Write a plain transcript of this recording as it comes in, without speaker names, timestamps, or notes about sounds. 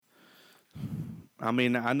I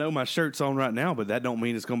mean, I know my shirt's on right now, but that don't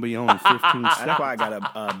mean it's going to be on in 15 seconds. That's why I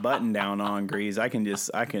got a button down on, Grease. I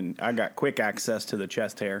got quick access to the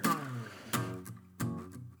chest hair.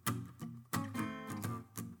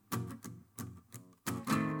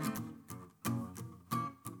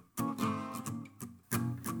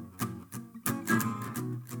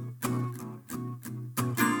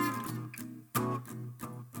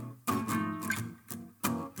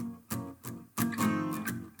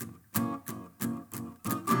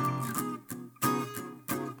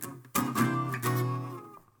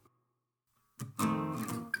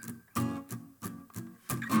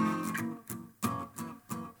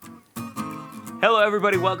 Hello,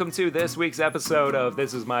 everybody. Welcome to this week's episode of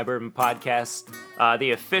This Is My Bourbon Podcast, the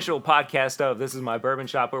official podcast of This Is My Bourbon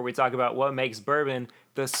Shop, where we talk about what makes bourbon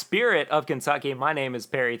the spirit of Kentucky. My name is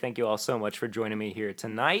Perry. Thank you all so much for joining me here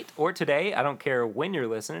tonight or today. I don't care when you're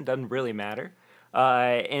listening. It doesn't really matter.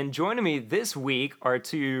 And joining me this week are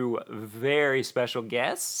two very special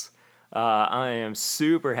guests. I am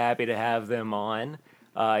super happy to have them on.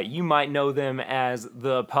 You might know them as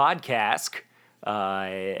The Podcast.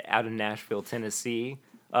 Out of Nashville, Tennessee.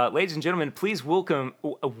 Ladies and gentlemen, please welcome.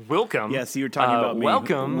 Yes, you were talking about me.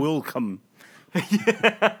 Welcome.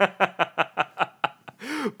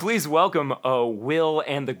 Please welcome Will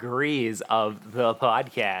and the Grease of The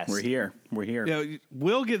Podcast. We're here. You know,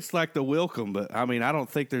 Will gets like the welcome, but I mean, I don't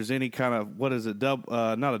think there's any kind of, what is it,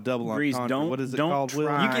 not a double Grease, entendre. What is it called, Will?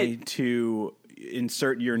 Don't try to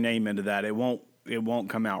insert your name into that. It won't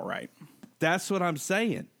come out right. That's what I'm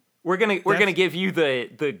saying. We're gonna give you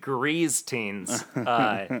the Grease teens.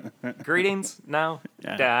 Greetings? No,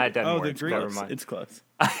 that doesn't work. The Grease. Never mind. It's close.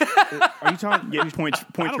 Are you talking? Get points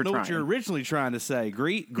I don't for know trying. what you're originally trying to say.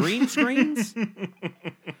 Green screens?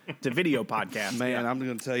 It's a video podcast. Man, Yeah. I'm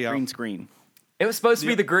going to tell you. Green screen. It was supposed to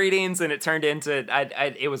be the greetings, and it turned into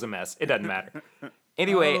it was a mess. It doesn't matter.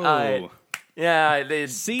 Anyway, yeah,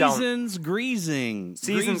 Seasons Greasing.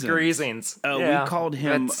 Seasons Greasings. We called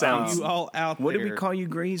him. That sounds. You all out What there. did we call you,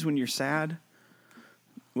 Grease, when you're sad?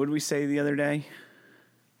 What did we say the other day?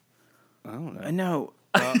 I don't know. I know.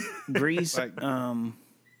 Grease.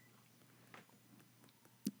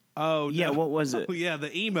 Oh, Yeah, no. what was it? Oh, yeah,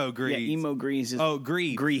 the emo Grease. Yeah, emo Grease is. Oh,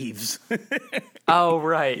 Greaves. Greaves. Oh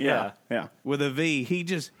right, yeah. Yeah. With a V. He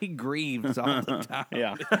grieves all the time.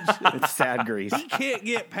 Yeah. It's sad Grease. He can't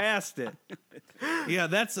get past it. Yeah,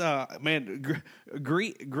 that's man.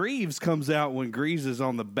 Greaves comes out when Greaves is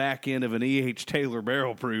on the back end of an E.H. Taylor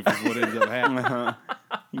barrel proof is what ends up happening.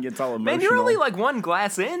 He gets all emotional. Man, you're only like one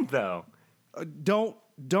glass in though.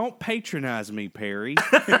 Don't patronize me, Perry.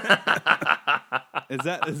 Is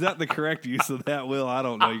that the correct use of that, Will? I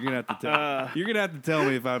don't know. You're gonna have to tell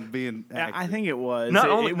me if I'm being accurate. I think it was. Not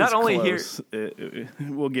It only was here. close.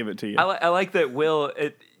 We'll give it to you. I like that Will.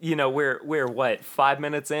 We're what 5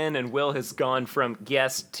 minutes in, and Will has gone from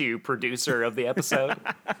guest to producer of the episode.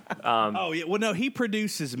 Oh yeah, well no, he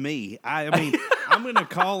produces me. I mean, I'm going to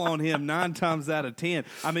call on him 9 times out of 10.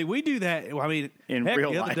 I mean, we do that. I mean, In heck,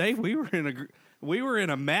 real the other life. day we were in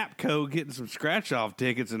a MAPCO getting some scratch off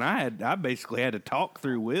tickets, and I basically had to talk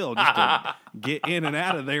through Will just to get in and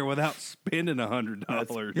out of there without spending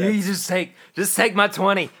 $100. Yeah, you just take my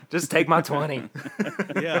 20. Just take my 20.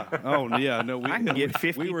 Yeah. Oh yeah. No, I can get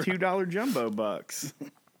 $52 jumbo bucks.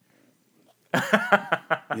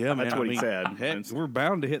 Yeah, man. That's what he said. Heck, we're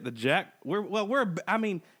bound to hit the jack. I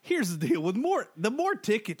mean, here's the deal: with the more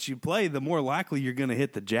tickets you play, the more likely you're going to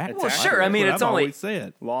hit the jackpot. Well, sure. I mean, That's it's what I've only always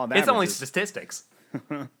said. Law of it's only averages. statistics.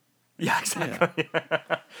 Yeah, exactly.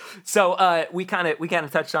 So we kind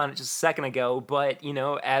of touched on it just a second ago, but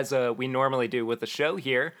as we normally do with the show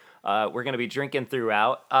here, we're going to be drinking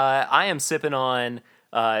throughout. I am sipping on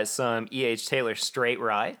some E.H. Taylor Straight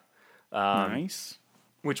Rye. Nice.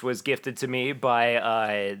 Which was gifted to me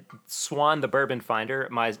by Swan the Bourbon Finder,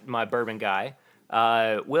 my bourbon guy.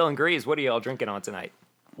 Will and Grease, what are y'all drinking on tonight?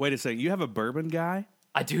 Wait a second, you have a bourbon guy?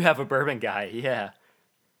 I do have a bourbon guy, yeah.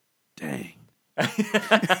 Dang.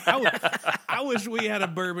 I wish we had a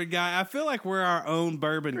bourbon guy. I feel like we're our own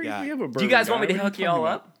bourbon guy. We have a Do you guys want me to hook y'all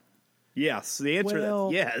up? Yes. The answer to Well-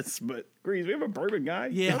 that yes, but Grease, we have a bourbon guy.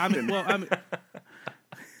 Yeah,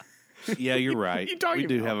 yeah, you're right. What are you talking We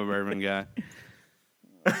do about? have a bourbon guy.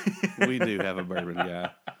 We do have a bourbon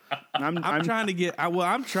guy. I'm trying to get.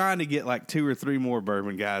 I'm trying to get like 2 or 3 more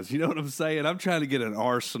bourbon guys. You know what I'm saying? I'm trying to get an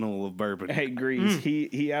arsenal of bourbon. Hey, Grease,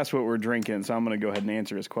 he asked what we're drinking, so I'm going to go ahead and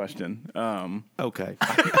answer his question. Okay.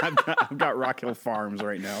 I've got Rock Hill Farms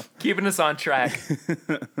right now. Keeping us on track.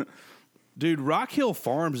 Dude, Rock Hill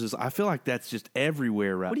Farms is. I feel like that's just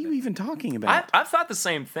everywhere right What are now. you even talking about? I've thought the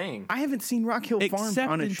same thing. I haven't seen Rock Hill Farms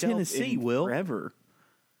Except on a in shelf Tennessee, in Will. forever.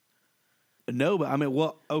 No, but I mean,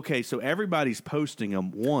 well, okay, so everybody's posting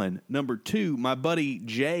them, one. Number two, my buddy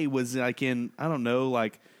Jay was like in, I don't know,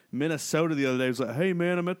 like Minnesota the other day. He was like, hey,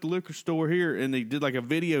 man, I'm at the liquor store here. And they did like a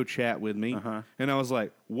video chat with me. And I was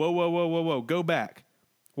like, whoa, go back.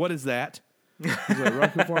 What is that? He's like,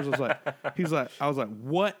 Roku Farms. I was like,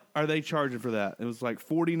 what are they charging for that? It was like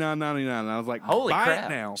 $49.99. And I was like, holy buy crap.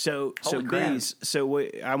 it now. So Grease. So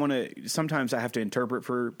what I want to. Sometimes I have to interpret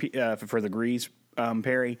for the Grease.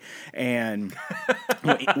 Perry, and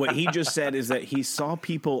what he just said is that he saw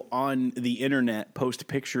people on the internet post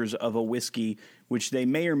pictures of a whiskey which they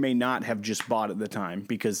may or may not have just bought at the time,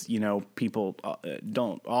 because people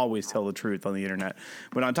don't always tell the truth on the internet.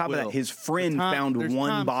 But on top of that, his friend found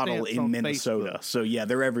one bottle in Minnesota. Facebook. So yeah,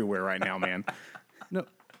 they're everywhere right now, man.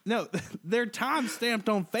 No, they're time stamped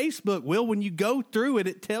on Facebook. Will, when you go through it,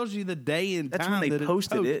 it tells you the day and that's time. That's when that they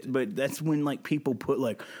posted it. But that's when people put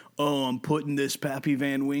oh, I'm putting this Pappy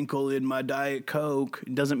Van Winkle in my Diet Coke.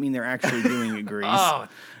 It doesn't mean they're actually doing it, Grease. Oh,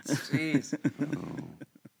 jeez.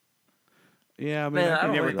 Yeah, I mean,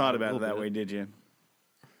 I never thought about it that way, did you?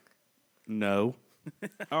 No.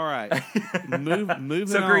 All right, moving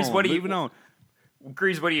so, on. Grease, Moving on.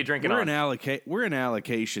 Grease, what are you drinking We're on? We're in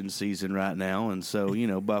allocation season right now, and so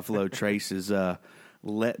Buffalo Trace is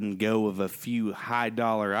letting go of a few high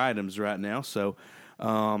dollar items right now. So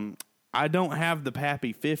I don't have the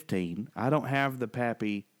Pappy 15. I don't have the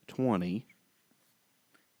Pappy 20.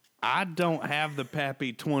 I don't have the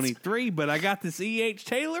Pappy 23, but I got this E.H.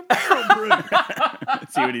 Taylor Barrel Brew.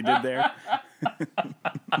 See what he did there?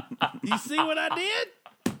 You see what I did,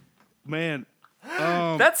 man?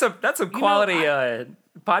 That's some quality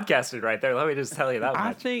podcasting right there. Let me just tell you that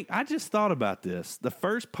much. I just thought about this. The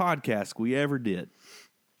first podcast we ever did,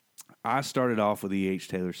 I started off with E.H.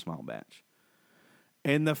 Taylor Small Batch.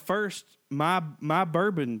 And the first, my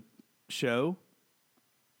bourbon show,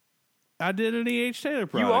 I did an E.H. Taylor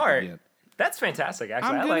product. You are. Again. That's fantastic,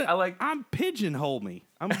 actually. I'm pigeonhole me.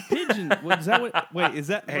 I'm pigeon. What is that? Wait, is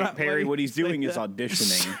that? Hey, right, Perry, what he's doing is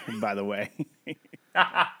auditioning, by the way.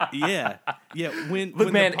 Yeah. When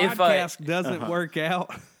man, the podcast doesn't work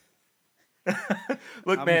out.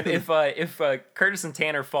 Look, man, if Curtis and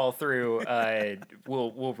Tanner fall through,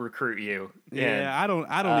 we'll recruit you. Yeah, I don't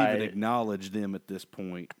even acknowledge them at this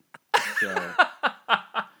point. So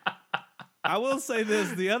I will say this: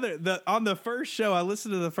 on the first show, I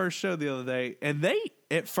listened to the first show the other day, and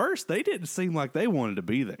at first they didn't seem like they wanted to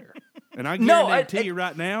be there. And I guarantee you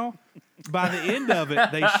right now, by the end of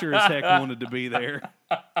it, they sure as heck wanted to be there.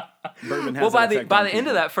 Bourbon has by the end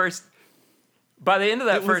of that first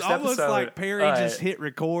episode, it was almost like Perry just hit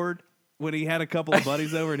record when he had a couple of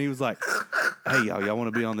buddies over, and he was like, "Hey, y'all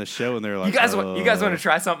want to be on this show?" And they're like, "You guys want to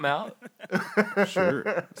try something out?"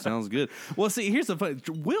 Sure, sounds good. Well, see, here's the fun.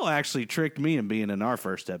 Will actually tricked me in being in our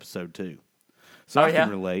first episode too, so I can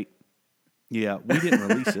relate. Yeah, we didn't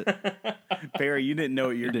release it. Perry, you didn't know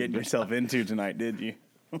what you're getting yourself into tonight, did you?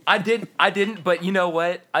 I didn't. But you know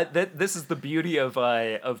what? This is the beauty of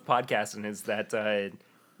podcasting, is that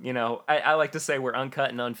I like to say we're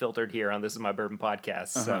uncut and unfiltered here on This Is My Bourbon Podcast.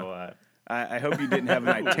 So I hope you didn't have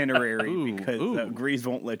an itinerary because Grease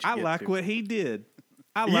won't let you. I like what he did.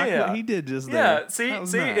 I like what he did just there. Yeah, see,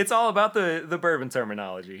 nice. It's all about the bourbon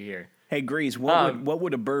terminology here. Hey, Grease, what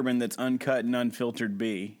would a bourbon that's uncut and unfiltered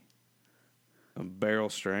be? A barrel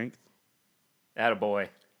strength. Attaboy.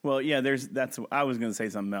 Well, yeah, that's. I was going to say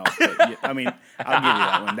something else, but I mean, I'll give you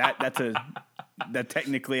that one. That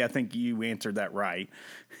technically, I think you answered that right.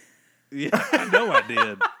 Yeah, I know I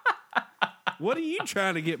did. What are you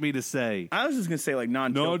trying to get me to say? I was just going to say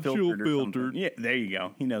non-chill filtered. Yeah, there you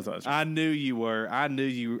go. He knows what I was saying. I knew you were. I knew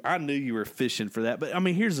you were fishing for that. But I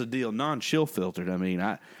mean, here's the deal: non-chill filtered. I mean,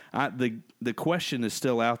 the question is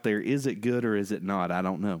still out there: is it good or is it not? I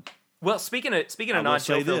don't know. Well, speaking of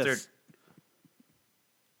non-chill filtered.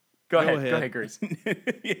 Go ahead, Grease.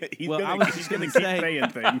 He's going to keep saying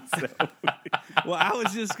things. So. Well, I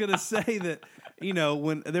was just going to say that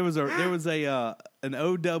when there was an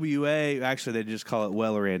OWA. Actually, they just call it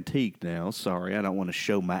Weller Antique now. Sorry, I don't want to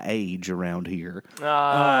show my age around here.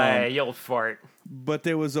 You old fart. But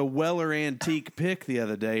there was a Weller Antique pick the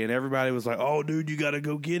other day, and everybody was like, "Oh, dude, you got to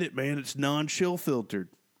go get it, man! It's non-chill filtered."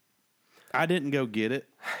 I didn't go get it.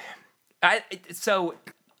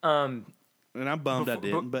 And I'm bummed I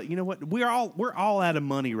didn't. But you know what? We're all out of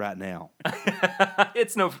money right now.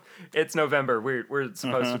 It's November. We're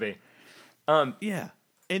supposed to be. Yeah.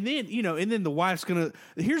 And then the wife's gonna.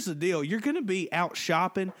 Here's the deal: you're gonna be out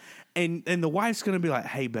shopping, and the wife's gonna be like,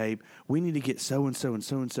 "Hey, babe, we need to get so and so and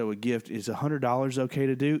so and so a gift. Is $100 okay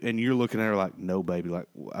to do?" And you're looking at her like, "No, baby. Like,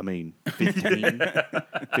 I mean,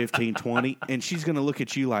 15, 20." And she's gonna look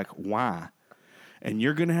at you like, "Why?" And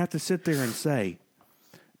you're going to have to sit there and say,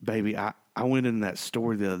 baby, I went in that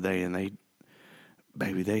store the other day and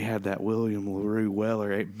they had that William LaRue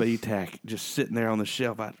Weller at BTAC just sitting there on the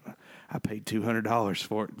shelf. I paid $200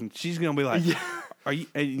 for it. And she's going to be like, are you?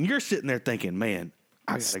 And you're sitting there thinking, man,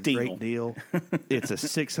 I got a great deal. It's a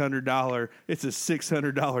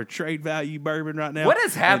 $600 trade value bourbon right now. What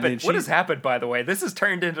has happened? What has happened, by the way? This has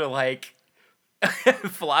turned into like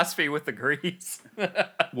philosophy with the Grease.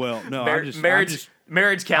 Well, no, marriage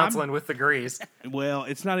counseling with the Grease. Well,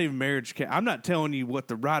 it's not even marriage. I'm not telling you what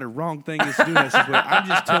the right or wrong thing is to do. I'm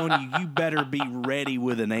just telling you better be ready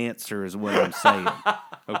with an answer is what I'm saying.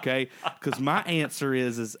 Okay? Because my answer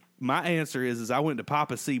is I went to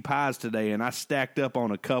Papa C Pies today and I stacked up on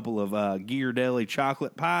a couple of Ghirardelli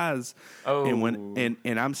chocolate pies. Oh. And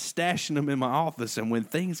I'm stashing them in my office. And when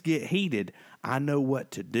things get heated, I know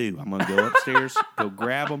what to do. I'm going to go upstairs, go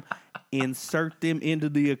grab them, insert them into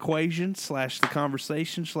the equation / the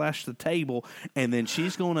conversation / the table, and then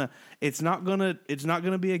she's gonna. It's not gonna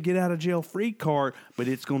be a get out of jail free card, but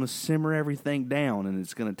it's gonna simmer everything down and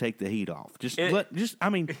it's gonna take the heat off. I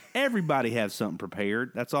mean, everybody has something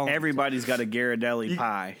prepared. That's all. Everybody's got a Ghirardelli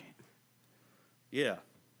pie. Yeah,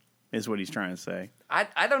 is what he's trying to say.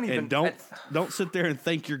 I don't even. And don't sit there and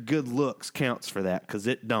think your good looks counts for that because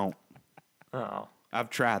it don't. Oh, I've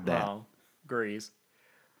tried that. Oh, Grease.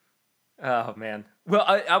 Oh man. Well,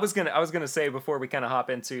 I was gonna say before we kind of hop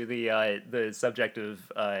into the subject of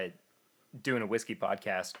doing a whiskey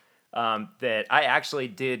podcast that I actually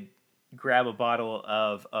did grab a bottle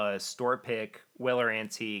of a store pick Weller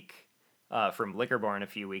Antique from Liquor Barn a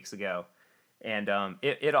few weeks ago, and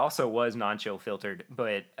it also was non-chill filtered,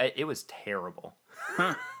 but it was terrible.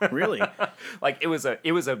 Really? Like it was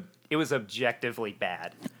objectively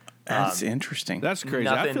bad. That's interesting. That's crazy.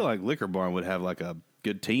 I feel like Liquor Barn would have like a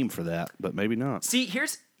good team for that, but maybe not. See,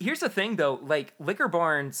 here's the thing though. Like Liquor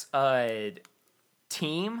Barn's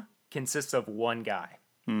team consists of one guy.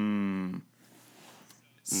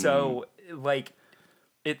 So like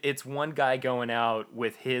it's one guy going out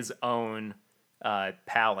with his own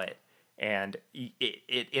palate, and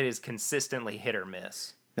it is consistently hit or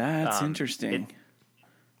miss. That's interesting.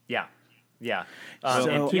 Yeah. They're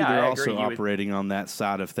also operating on that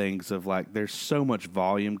side of things of like there's so much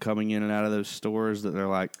volume coming in and out of those stores that they're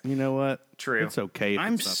like, you know what? True. It's okay.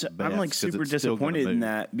 I'm like super disappointed in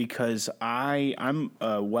that because I'm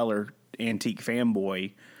a Weller Antique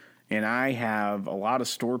fanboy and I have a lot of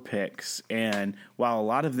store picks, and while a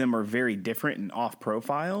lot of them are very different and off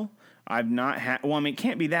profile, I've not had. Well, I mean, it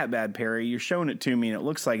can't be that bad, Perry. You're showing it to me, and it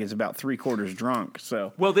looks like it's about 3/4 drunk.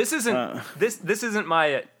 So, well, this isn't this isn't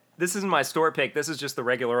my store pick. This is just the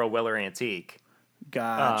regular old Weller Antique.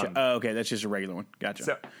 Gotcha. Okay, that's just a regular one. Gotcha.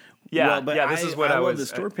 So, this is what I love the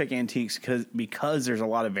store pick antiques because there's a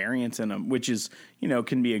lot of variance in them, which is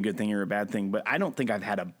can be a good thing or a bad thing. But I don't think I've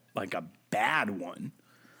had a bad one.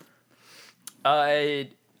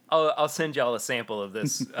 I'll send y'all a sample of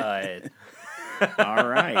this. All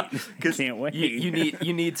right, can't wait.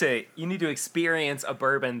 You need to experience a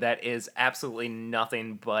bourbon that is absolutely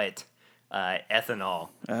nothing but ethanol.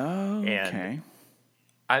 Oh, okay.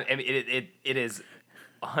 And I mean, it is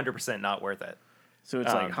 100% not worth it. So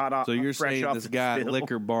it's like hot off. So you're saying this guy at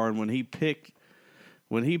Liquor Barn, when he picked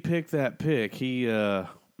that pick, he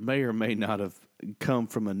may or may not have come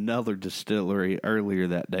from another distillery earlier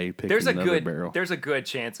that day. Barrel. There's a good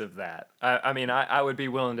chance of that. I mean, I would be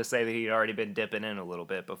willing to say that he'd already been dipping in a little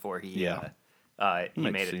bit before he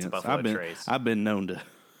made it to Buffalo Trace. I've been known to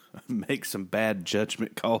make some bad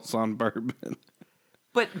judgment calls on bourbon.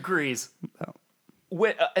 But Grease,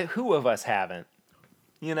 who of us haven't?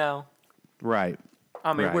 Right.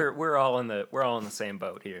 I mean, right. we're all in the same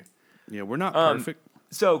boat here. Yeah, we're not perfect.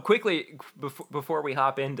 So quickly before we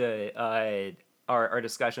hop into our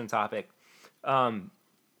discussion topic,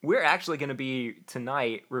 we're actually going to be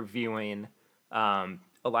tonight reviewing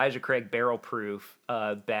Elijah Craig Barrel Proof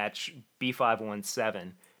batch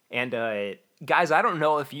B517. And guys, I don't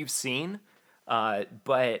know if you've seen,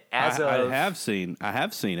 but I have seen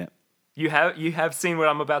it. You have seen what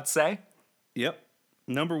I'm about to say? Yep.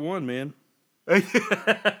 Number one, man.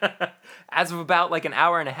 As of about like an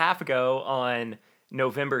hour and a half ago on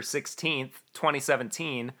November 16th,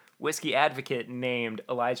 2017, Whiskey Advocate named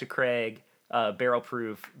Elijah Craig Barrel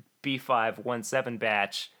Proof B517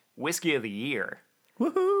 batch Whiskey of the Year.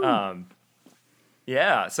 Woohoo!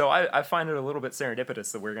 Yeah, so I find it a little bit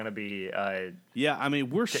serendipitous that we're going to be... yeah, I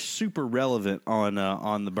mean, we're super relevant on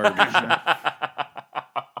the Bourbon Show.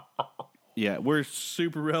 Yeah, we're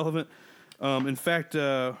super relevant. In fact,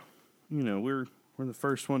 we're the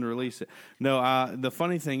first one to release it. No, the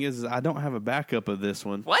funny thing is I don't have a backup of this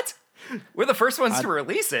one. What? We're the first ones to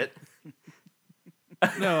release it.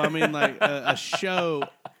 No, I mean like a show.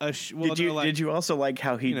 Did you also like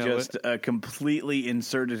how he know, just completely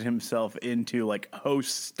inserted himself into like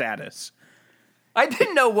host status? I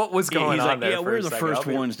didn't know what was going He's on like, there. yeah, for we're a the second. first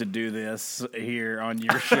ones to do this here on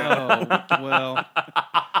your show. Well,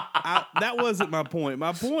 that wasn't my point.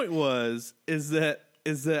 My point is that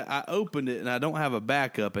I opened it and I don't have a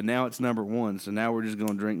backup, and now it's number one. So now we're just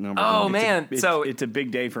going to drink number one. Oh man, so it's a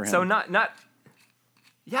big day for him. So not.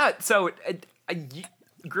 Yeah. So,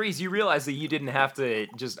 Grease, you realize that you didn't have to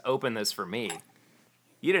just open this for me.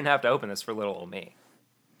 You didn't have to open this for little old me.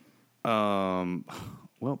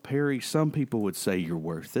 Well, Perry, some people would say you're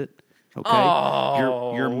worth it. Okay,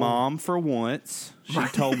 Oh. your mom for once, she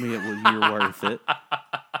told me you're worth it.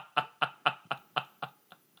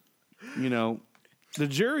 You know, the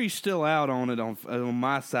jury's still out on it on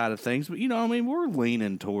my side of things, but I mean, we're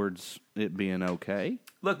leaning towards it being okay.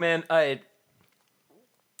 Look, man, I'm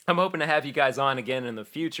hoping to have you guys on again in the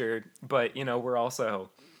future, but we're also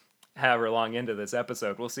however long into this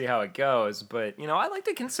episode. We'll see how it goes, but I like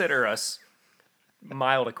to consider us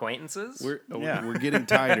mild acquaintances. We're getting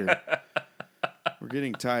tighter. We're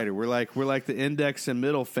getting tighter. We're like the index and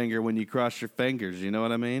middle finger when you cross your fingers. You know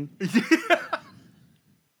what I mean?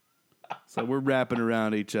 So we're wrapping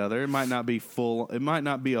around each other. It might not be full. It might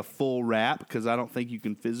not be a full wrap because I don't think you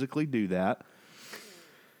can physically do that.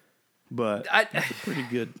 But it's a pretty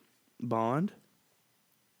good bond.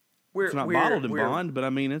 It's not bottled in bond, but I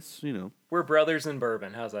mean it's we're brothers in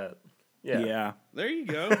bourbon. How's that? Yeah. There you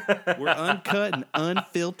go. We're uncut and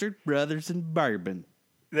unfiltered brothers in bourbon.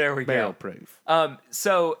 There we Barrel go. proof.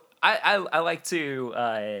 So I like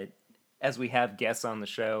to, as we have guests on the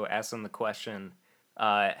show, ask them the question,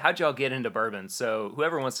 how'd y'all get into bourbon? So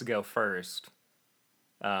whoever wants to go first,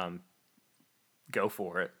 go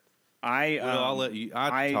for it. I'll let you.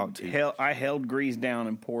 I talk to you. I held Grease down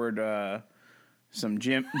and poured some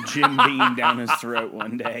Jim Beam down his throat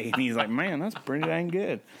one day, and he's like, "Man, that's pretty dang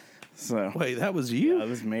good." So Wait, that was you? that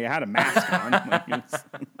was me. I had a mask on.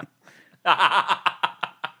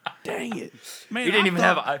 Dang it, man! You didn't even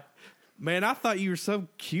have. Man, I thought you were some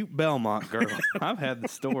cute Belmont girl. I've had the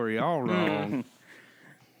story all wrong.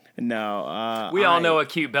 No, We all know a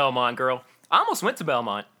cute Belmont girl. I almost went to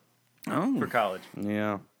Belmont Oh, for college.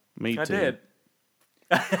 Yeah, me too. I did.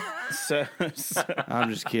 so I'm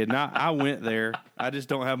just kidding. I went there. I just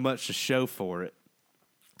don't have much to show for it.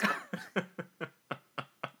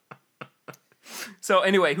 So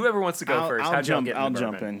anyway, whoever wants to go first, how'd y'all get into I'll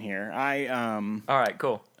bourbon? jump in here. All right,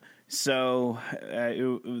 cool. So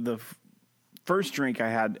the first drink I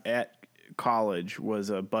had at college was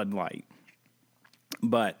a Bud Light,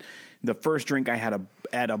 but the first drink I had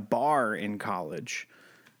at a bar in college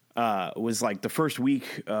was like the first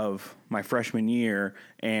week of my freshman year,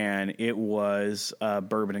 and it was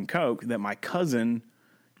bourbon and Coke that my cousin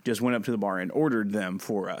just went up to the bar and ordered them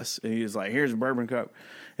for us. And he was like, "Here's a bourbon and Coke,"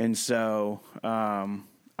 and so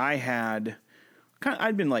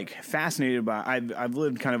I'd been like fascinated by. I've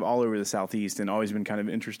lived kind of all over the Southeast and always been kind of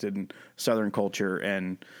interested in Southern culture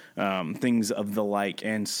and things of the like.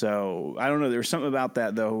 And so I don't know. There was something about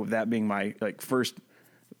that though. That being my like first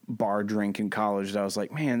bar drink in college, that I was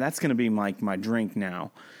like, man, that's going to be my drink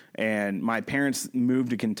now. And my parents moved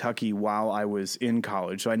to Kentucky while I was in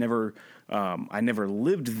college, so I never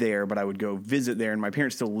lived there, but I would go visit there. And my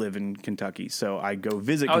parents still live in Kentucky, so I go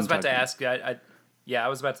visit. I was Kentucky. about to ask. I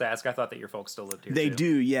was about to ask. I thought that your folks still lived here. They too.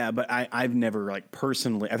 do, yeah, but I've never like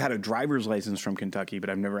personally. I've had a driver's license from Kentucky, but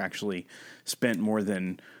I've never actually spent more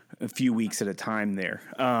than a few weeks at a time there.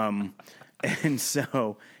 And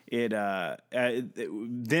so them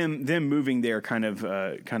moving there kind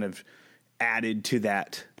of added to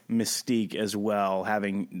that mystique as well.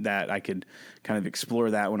 Having that, I could kind of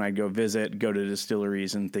explore that when I go visit, go to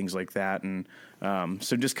distilleries and things like that, and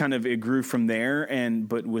so just kind of it grew from there.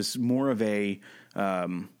 But was more of a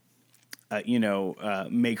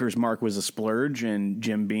Maker's Mark was a splurge, and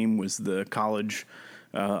Jim Beam was the college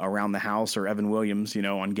around the house, or Evan Williams,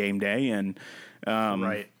 on game day. And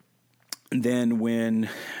Right. then when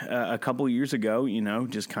a couple years ago,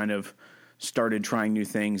 just kind of started trying new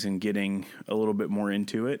things and getting a little bit more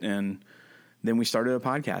into it, and then we started a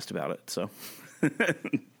podcast about it. So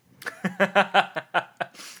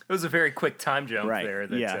It was a very quick time jump right, there.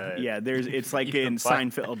 That, it's like you in can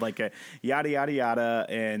find- Seinfeld, like a yada yada yada,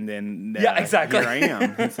 and then Yeah, exactly. Here I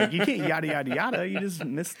am. It's like you can't yada yada yada. You just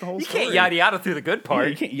missed the whole You story. can't yada yada through the good part. Yeah,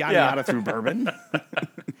 you can't yada yada through bourbon.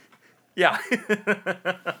 Yeah.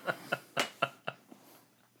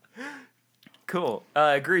 Cool.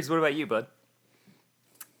 Grease, what about you, bud?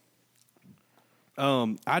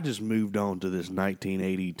 I just moved on to this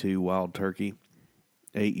 1982 Wild Turkey,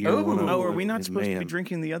 8-year Ooh. one. Oh, are we not And supposed to be man,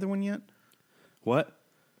 drinking the other one yet? What?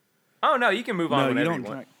 Oh no, you can move on No, you whenever don't you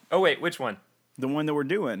want. drink. Oh wait, which one? The one that we're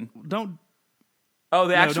doing. Don't. Oh,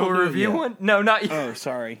 the No, actual don't do it review yet. one? No, not yet. Oh,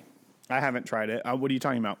 sorry. I haven't tried it. What are you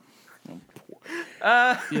talking about?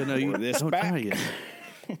 You know, you this don't back. try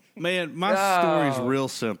it. Man, my story's real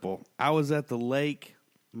simple. I was at the lake.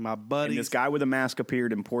 My And buddies. this guy with a mask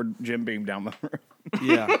appeared and poured Jim Beam down the road.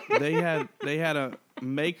 Yeah, they had a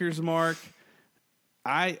Maker's Mark.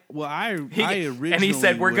 I originally And he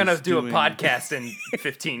said, "We're gonna was do a doing- podcast in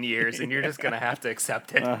 15 years, and you're just gonna have to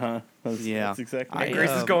accept it." Yeah, That's exactly I- right.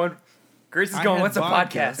 Grace is going. Grace is I going. had What's a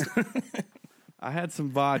vodka. podcast? I had some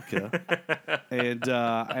vodka, and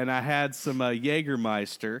I had some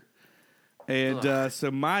Jägermeister, and so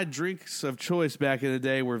my drinks of choice back in the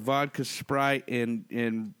day were vodka, Sprite,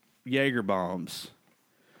 and Jaeger bombs.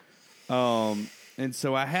 And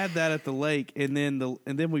so I had that at the lake, and then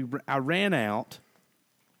I ran out,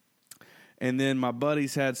 and then my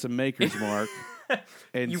buddies had some Maker's Mark,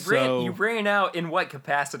 and You ran out in what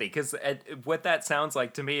capacity? Because what that sounds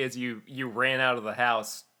like to me is you ran out of the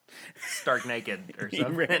house, stark naked or He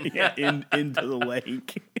something. ran into the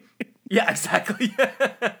lake. Yeah, exactly.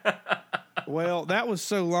 Well, that was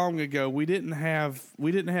so long ago. We didn't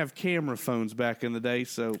have camera phones back in the day,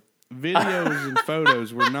 so videos and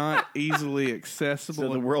photos were not easily accessible. So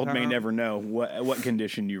the at world may time. never know what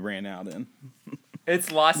condition you ran out in.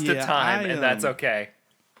 It's lost to Yeah, time, and that's okay.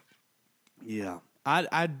 Yeah,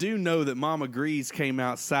 I do know that Mama Grease came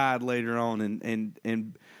outside later on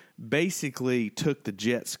and basically took the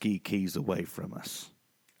jet ski keys away from us.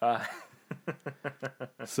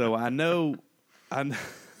 So I know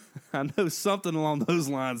something along those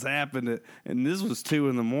lines happened, and this was 2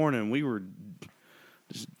 a.m. We were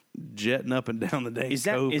just jetting up and down the day. Is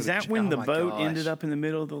that when the my boat gosh. ended up in the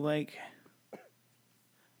middle of the lake?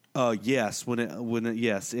 Yes,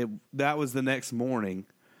 that was the next morning.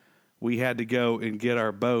 We had to go and get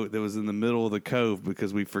our boat that was in the middle of the cove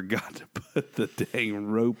because we forgot to put the dang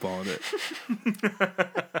rope on it.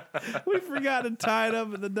 We forgot to tie it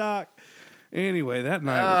up at the dock. Anyway, that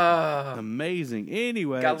night was amazing.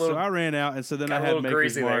 Anyway, Got a little- so I ran out, and so then got I a had little Maker's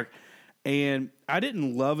greasy Mark. And I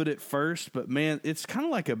didn't love it at first, but man, it's kind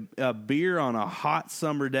of like a beer on a hot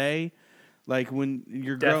summer day. Like when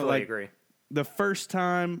you're Definitely agree. The first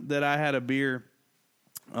time that I had a beer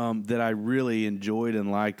that I really enjoyed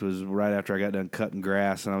and liked was right after I got done cutting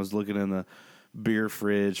grass, and I was looking in the beer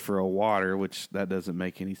fridge for a water, which that doesn't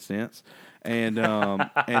make any sense. And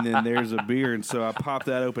and then there's a beer, and so I popped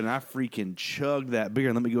that open, and I freaking chugged that beer.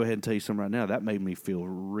 And let me go ahead and tell you something right now. That made me feel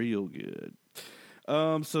real good.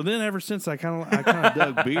 So then ever since I kind of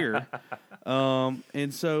dug beer.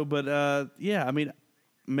 And so, but yeah, I mean,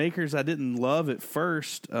 Makers I didn't love at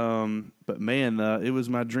first, but man, it was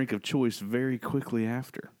my drink of choice very quickly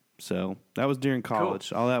after. So that was during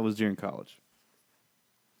college. All that was during college.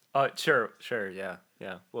 Sure, yeah.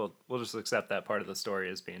 We'll just accept that part of the story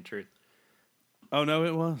as being truth. Oh no,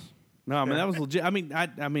 it was. No, I mean that was legit. I mean,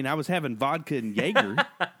 I was having vodka and Jaeger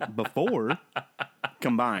before,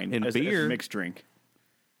 Combined And as beer. a mixed drink.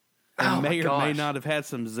 and Oh, my may or may gosh. not have had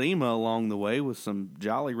some Zima along the way with some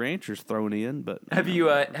Jolly Ranchers thrown in. But Have you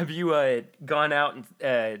gone out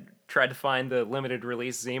and tried to find the limited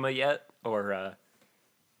release Zima yet? Or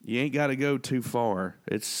you ain't got to go too far.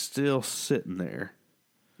 It's still sitting there.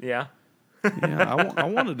 yeah? Yeah, I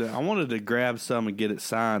wanted to grab some and get it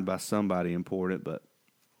signed by somebody important, but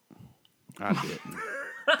I didn't.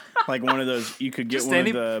 Like one of those, you could get Just one any-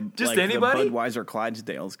 of the just like anybody? the Budweiser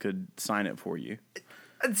Clydesdales could sign it for you.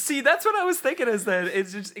 See, that's what I was thinking. Is that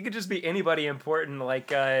it could just be anybody important,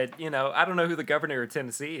 like I don't know who the governor of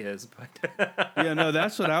Tennessee is, but Yeah, no,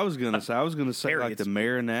 that's what I was gonna say. I was gonna say Harry, like it's the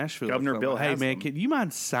mayor of Nashville, or Governor something. Bill Hey man, Haslam. can you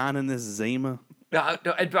mind signing this Zima? no,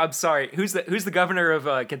 I'm sorry. Who's the governor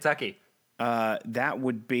of Kentucky? That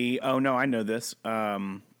would be. Oh no, I know this.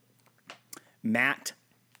 Matt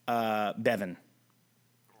Bevin.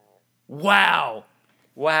 Wow.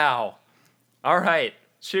 All right,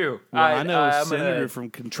 shoo. Well, I know a I'm senator gonna- from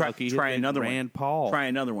Kentucky. Try His name's another Rand one. Paul. Try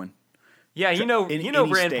another one. Yeah, you know any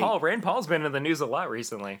Rand state. Paul. Rand Paul's been in the news a lot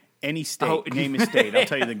recently. Any state. Oh. Name a state. I'll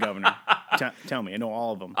tell you the governor. Tell me. I know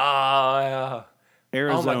all of them.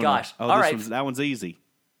 Arizona. Oh my gosh. Oh, All this right. one's, that one's easy.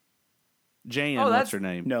 Jan, Oh, what's that's- her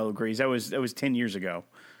name? No, Grease. That was 10 years ago.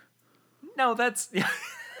 No, that's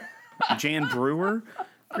Jan Brewer.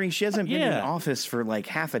 Grease. She hasn't been in Yeah. office for like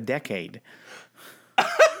half a decade.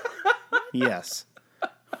 Yes.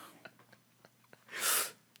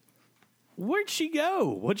 Where'd she go?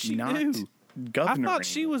 What'd she Not do? governor. I thought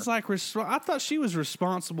she was like. I thought she was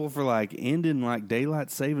responsible for like ending like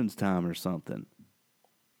daylight savings time or something.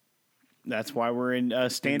 That's why we're in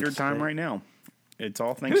standard time right now. It's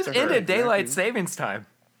all thanks Who's to her. ended daylight savings time?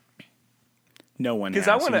 No one. Because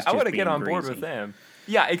I want to get on board with them.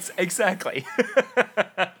 Yeah, exactly.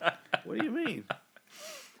 What do you mean?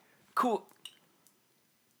 Cool.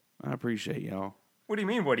 I appreciate y'all. What do you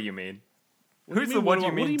mean? What do you mean? What do Who's you the mean? what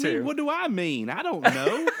What do you mean to? What do I mean? I don't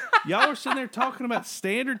know. Y'all are sitting there talking about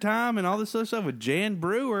standard time and all this other stuff with Jan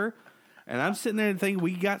Brewer, and I'm sitting there and thinking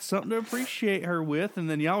we got something to appreciate her with, and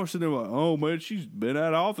then y'all are sitting there like, oh man, she's been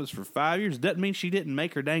out of office for 5 years. Doesn't mean she didn't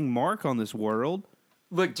make her dang mark on this world.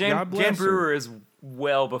 Look, Jan Brewer is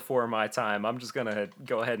well before my time. I'm just gonna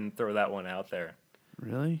go ahead and throw that one out there.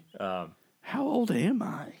 Really? How old am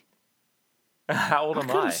I? How old am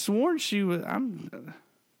I could I? have sworn she was.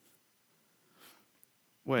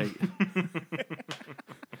 Wait.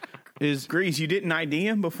 Grease, you didn't ID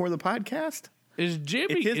him before the podcast? Is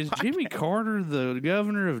Jimmy It's his Jimmy Carter the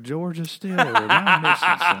governor of Georgia still? Or am I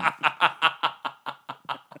missing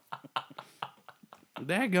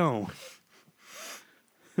something? Daggone.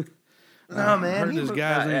 No, man. I heard this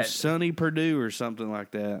guy's name Sonny Perdue or something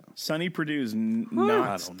like that. Sonny Perdue's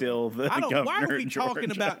not still the governor. Why are we of talking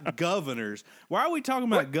Georgia. about governors? Why are we talking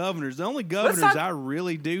about governors? The only governors I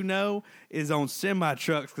really do know is on semi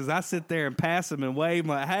trucks because I sit there and pass them and wave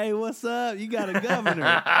like, "Hey, what's up? You got a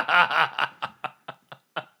governor?"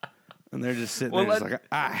 And they're just sitting there just like,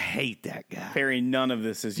 "I hate that guy." Perry, none of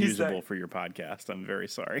this is usable for your podcast. I'm very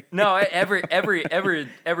sorry. No, every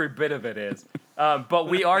bit of it is. But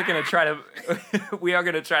we are going to try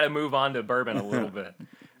to move on to bourbon a little bit.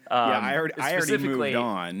 I already moved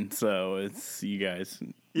on, so it's you guys.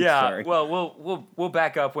 Yeah, sorry. well, we'll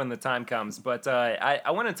back up when the time comes, but I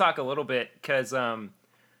want to talk a little bit because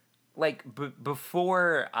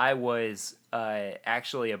before I was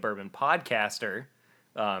actually a bourbon podcaster,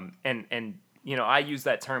 and you know I use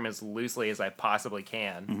that term as loosely as I possibly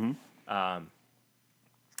can. Mm-hmm.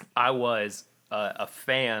 I was a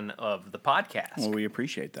fan of the podcast. Well, we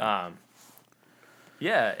appreciate that.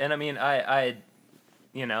 Yeah, and I mean, I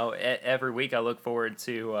you know, every week I look forward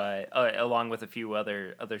to, along with a few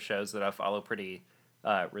other shows that I follow pretty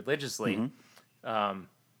religiously. Mm-hmm.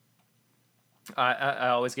 I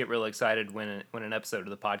always get really excited when an episode of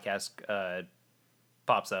the podcast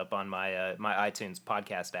pops up on my my iTunes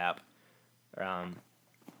podcast app.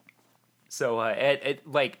 So I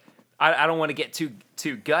don't want to get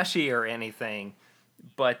too gushy or anything,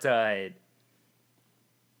 but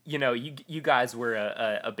you know, you guys were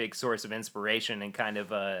a big source of inspiration and kind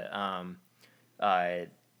of a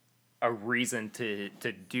reason to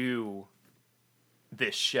do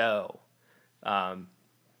this show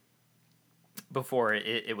before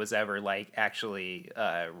it was ever like actually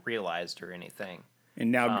realized or anything.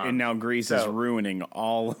 And now Grease is ruining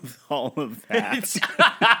all of that.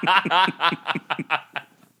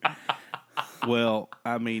 Well,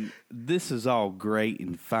 I mean, this is all great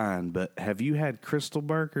and fine, but have you had Crystal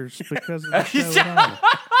Burgers because of the show? at all?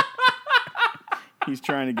 He's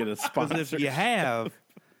trying to get a sponsor. Because if you have,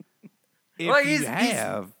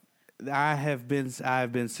 I have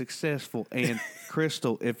been successful. And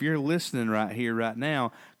Crystal, if you're listening right here, right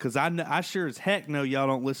now, because I sure as heck know y'all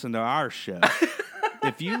don't listen to our show.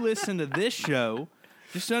 If you listen to this show,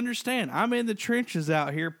 just understand I'm in the trenches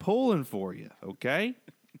out here pulling for you. Okay.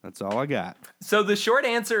 That's all I got. So the short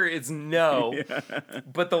answer is no,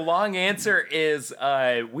 but the long answer is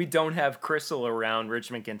we don't have Crystal around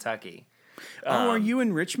Richmond, Kentucky. Are you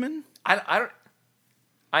in Richmond? I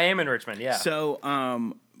am in Richmond. Yeah. So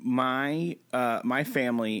my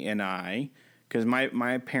family and I, because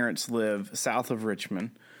my parents live south of Richmond,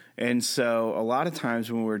 and so a lot of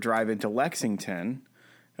times when we're driving to Lexington,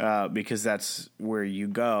 because that's where you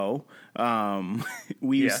go,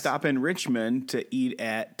 we stop in Richmond to eat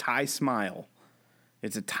at Thai Smile.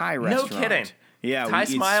 It's a Thai restaurant. No kidding. Yeah, Thai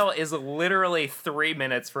Smile is literally 3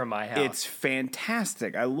 minutes from my house. It's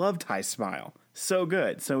fantastic. I love Thai Smile. So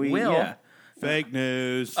good. So Fake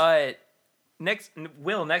news. Next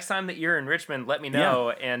time that you're in Richmond, let me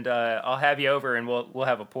know, and I'll have you over, and we'll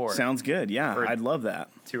have a pour. Sounds good. Yeah, I'd love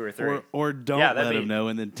that. 2 or 3, or don't let them know,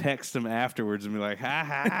 and then text them afterwards and be like, "Ha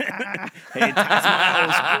ha ha! Hey, Thai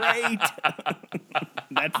Smile is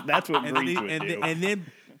great." That's what Grease would do.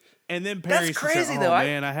 And then Perry That's crazy said, though.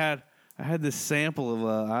 Man, I had this sample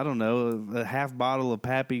of I don't know, a half bottle of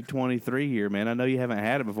Pappy 23 here, man. I know you haven't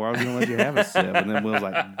had it before. I was gonna let you have a sip, and then Will's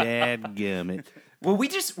like, "Dadgummit." Well, we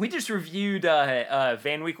just reviewed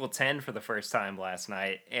Van Winkle 10 for the first time last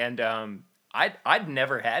night, and I'd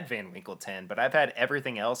never had Van Winkle 10, but I've had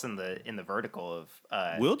everything else in the vertical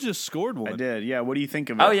of. Will just scored one. I did. Yeah. What do you think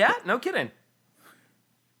of it? Oh yeah, no kidding.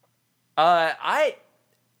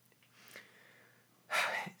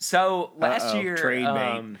 So last year, trade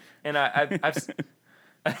bait. and I've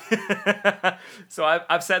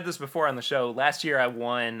said this before on the show. Last year, I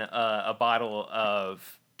won a bottle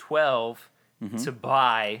of 12 to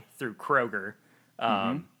buy through Kroger,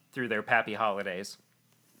 through their Pappy Holidays,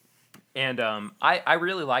 and I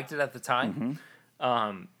really liked it at the time.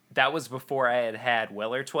 That was before I had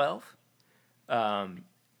Weller 12,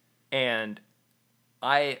 and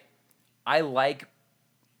I like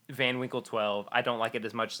Van Winkle 12. I don't like it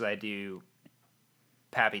as much as I do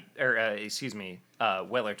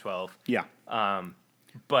Weller 12. Yeah.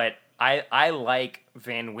 But I like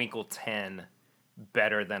Van Winkle 10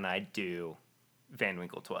 better than I do Van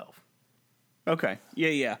Winkle 12. Okay.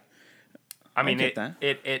 Yeah. I mean, get that.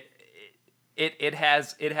 It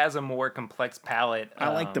has a more complex palate. I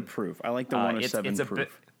like the proof. I like the 107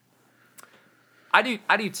 proof. I do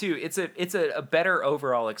too. It's a better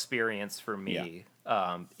overall experience for me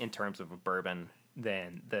in terms of a bourbon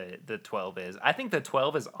than the 12 is. I think the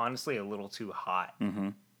 12 is honestly a little too hot.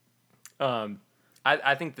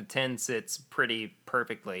 I think the 10 sits pretty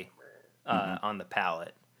perfectly on the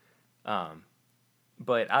palate.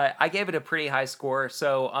 But I gave it a pretty high score.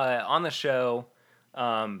 So on the show,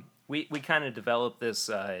 we kind of developed this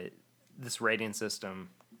rating system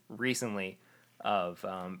recently of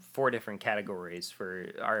 4 different categories for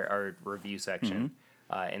our review section.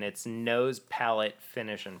 And it's nose, palate,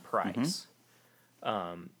 finish, and price.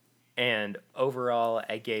 And overall,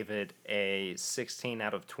 I gave it a 16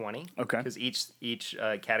 out of 20. Okay. Because each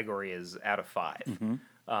category is out of 5.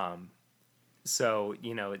 So,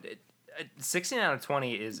 16 out of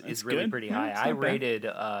 20 is really good. pretty Yeah, high. it's I not bad. rated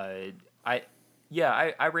I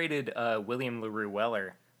rated William LaRue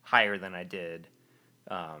Weller higher than I did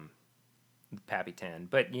Pappy 10.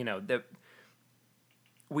 But, the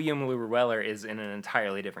William LaRue Weller is in an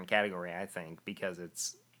entirely different category, I think, because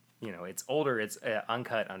it's older, it's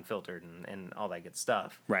uncut, unfiltered, and all that good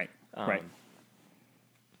stuff. Right. Right.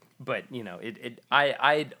 But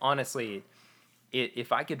I honestly,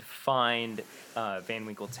 if I could find Van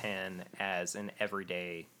Winkle 10 as an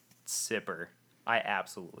everyday sipper, I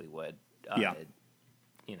absolutely would.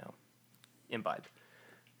 Imbibe.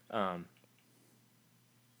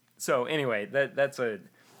 So anyway, that's I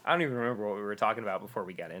don't even remember what we were talking about before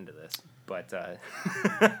we got into this, but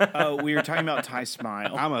Oh, we were talking about Ty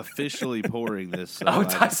Smile. I'm officially pouring this.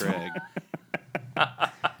 Ty Craig.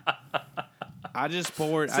 I just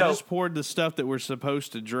poured the stuff that we're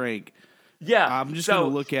supposed to drink. yeah, I'm just going to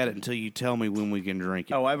look at it until you tell me when we can drink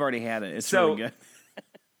it. Oh, I've already had it. It's So- really good.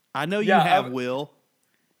 I know you Yeah, have, Will.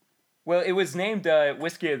 Well, it was named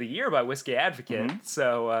Whiskey of the Year by Whiskey Advocate,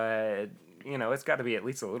 so it's got to be at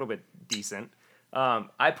least a little bit decent.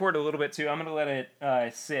 I poured a little bit too. I'm gonna let it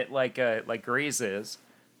sit like Grease is.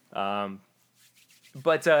 But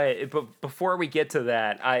before we get to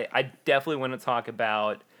that, I definitely want to talk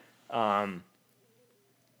about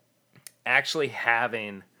actually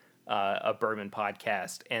having a bourbon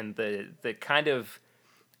podcast and the kind of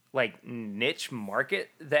like niche market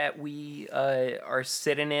that we are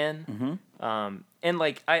sitting in. And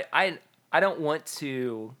like I don't want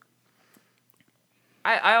to.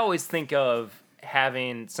 I always think of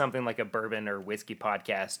having something like a bourbon or whiskey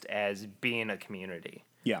podcast as being a community.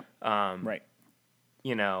 Yeah. Right.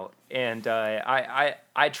 And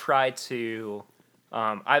I try to.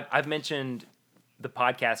 I've mentioned the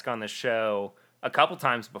podcast on the show a couple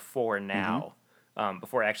times before now,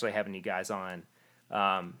 before actually having you guys on,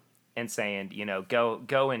 and saying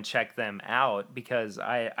go and check them out, because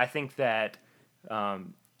I think that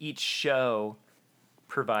each show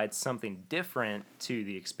provides something different to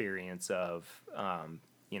the experience of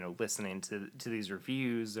listening to these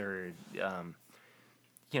reviews, or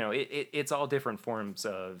it's all different forms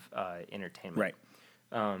of entertainment.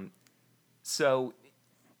 Right. So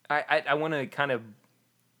I want to kind of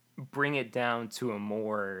bring it down to a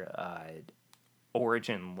more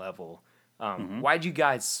origin level. Why'd you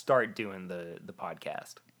guys start doing the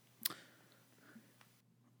podcast?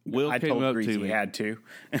 Will I came told up Grease to he me. had to.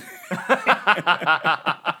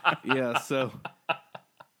 Yeah, so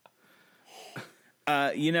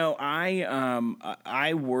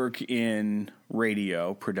I work in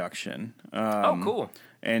radio production. Oh, cool.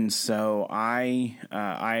 And so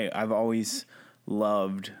I've always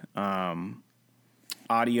loved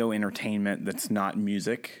audio entertainment that's not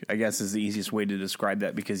music, I guess is the easiest way to describe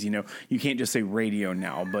that, because you can't just say radio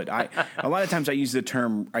now. But a lot of times I use the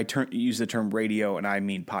term radio, and I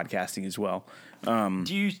mean podcasting as well.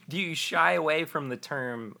 Do you shy away from the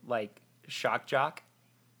term like shock jock?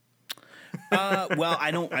 Well,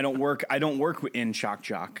 I don't work in shock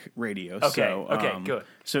jock radio. Okay. So, Okay. Good.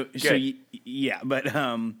 So yeah, but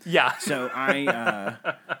Yeah. So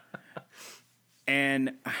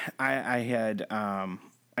and I had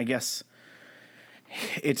I guess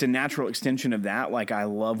it's a natural extension of that. Like, I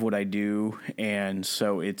love what I do, and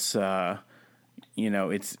so it's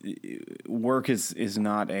it's work is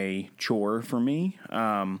not a chore for me.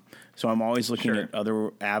 So I'm always looking Sure. at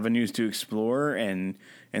other avenues to explore and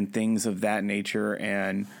things of that nature.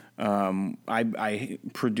 And I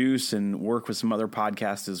produce and work with some other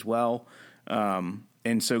podcasts as well.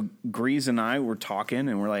 And so Grease and I were talking,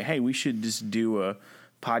 and we're like, hey, we should just do a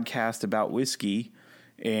podcast about whiskey.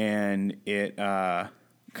 And it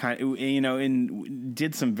kind of, and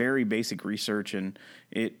did some very basic research, and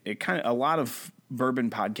it kind of, a lot of bourbon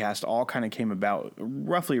podcasts all kind of came about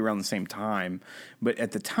roughly around the same time. But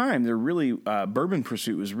at the time, they're really, Bourbon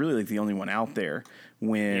Pursuit was really like the only one out there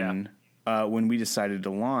when we decided to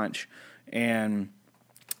launch. And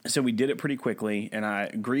so we did it pretty quickly.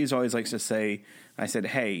 And Grease always likes to say, I said,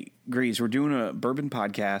 hey, Grease, we're doing a bourbon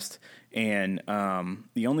podcast. And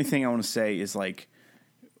the only thing I want to say is, like,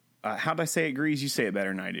 how'd I say it, Grease? You say it better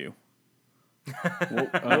than I do.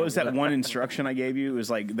 What was that one instruction I gave you? It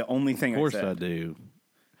was like the only thing I said. Of course I do.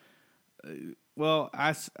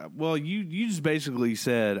 You just basically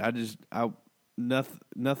said,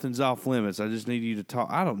 nothing's off limits. I just need you to talk.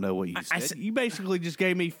 I don't know what you said. You basically just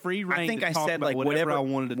gave me free reign. I think to I talk said, about like, whatever I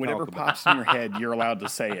wanted to whatever talk about. pops in your head, you're allowed to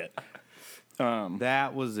say it.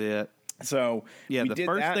 That was it. So Yeah, we the did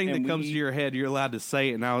first that, thing that and comes to your head, you're allowed to say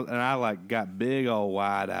it, and I like got big old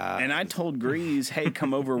wide eyed. And I told Grease, hey,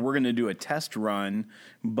 come over, we're going to do a test run,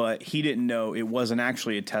 but he didn't know it wasn't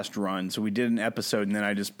actually a test run. So we did an episode, and then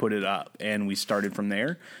I just put it up, and we started from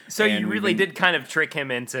there. So And you we've really been- did kind of trick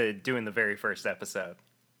him into doing the very first episode.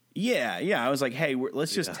 Yeah. I was like, hey,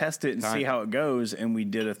 let's just test it and see how it goes. And we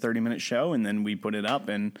did a 30-minute show, and then we put it up,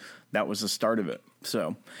 and that was the start of it.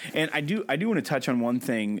 So, and I do want to touch on one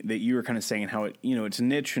thing that you were kind of saying, how it's a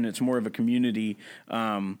niche and it's more of a community.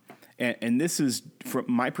 And this is from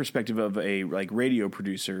my perspective of a radio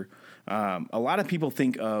producer. A lot of people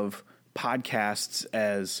think of podcasts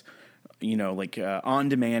as,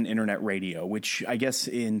 on-demand internet radio, which I guess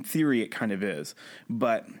in theory it kind of is,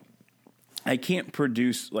 but I can't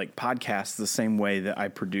produce like podcasts the same way that I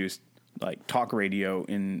produce like talk radio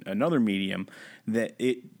in another medium. That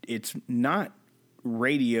it's not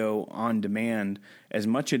radio on demand as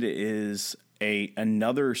much as it is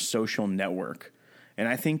another social network. And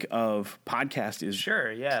I think of podcast is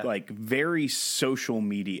like very social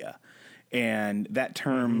media, and that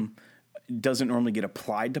term doesn't normally get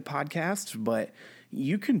applied to podcasts, but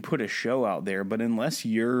you can put a show out there, but unless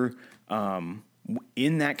you're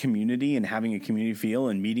in that community and having a community feel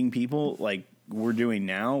and meeting people like we're doing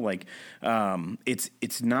now, like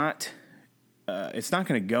it's not going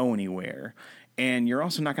to go anywhere, and you're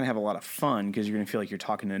also not going to have a lot of fun because you're going to feel like you're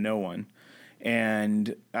talking to no one.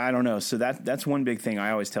 And I don't know, so that's one big thing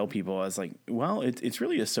I alwaalways tell people. I was like, well, it's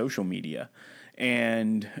really a social media,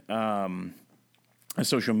 and a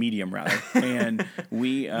social medium rather, and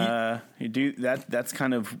we do that. That's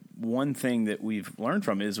kind of one thing that we've learned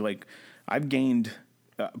from is like I've gained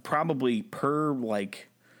probably per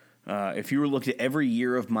if you were looked at every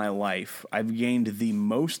year of my life, I've gained the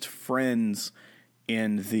most friends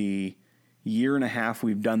in the year and a half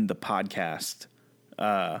we've done the podcast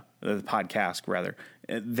rather,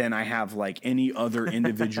 than I have like any other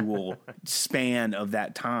individual span of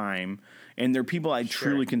that time. And they're people I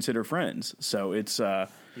truly consider friends. So it's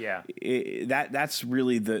that's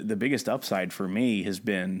really the biggest upside for me has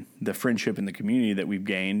been the friendship and the community that we've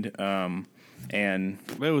gained. And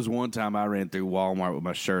there was one time I ran through Walmart with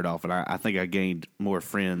my shirt off, and I think I gained more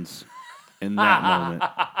friends in that moment.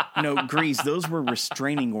 no, Grease, those were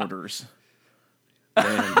restraining orders.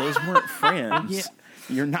 Those weren't friends. Yeah.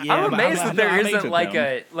 You're not. I'm amazed that there I isn't took like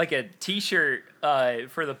them. a T-shirt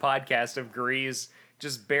for the podcast of Grease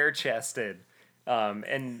just bare chested,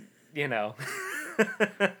 and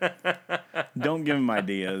Don't give him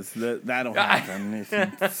ideas. That'll happen if you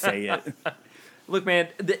say it. Look, man.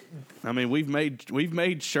 I mean, we've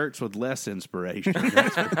made shirts with less inspiration. One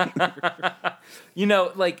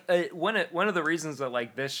of the reasons that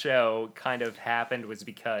like this show kind of happened was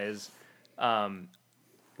because, I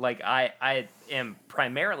am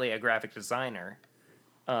primarily a graphic designer,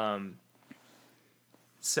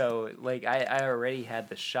 So, like, I already had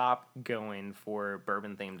the shop going for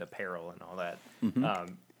bourbon-themed apparel and all that.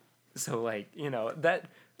 So, like, you know,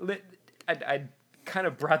 I kind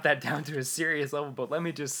of brought that down to a serious level, but let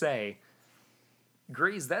me just say,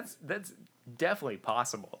 Grease, that's definitely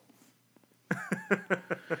possible.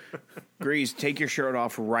 Grease, take your shirt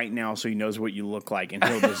off right now so he knows what you look like, and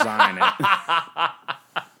he'll design it.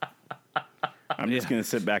 I'm just going to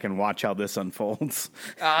sit back and watch how this unfolds.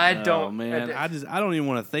 I don't, Oh man, I don't even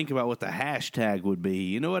want to think about what the hashtag would be.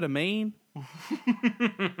 You know what I mean?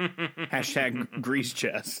 Hashtag Grease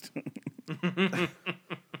Chest.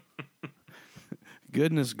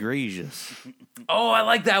 Goodness gracious. Oh, I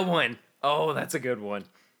like that one. Oh, that's a good one.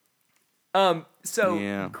 So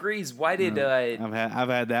Yeah. Grease, why did I've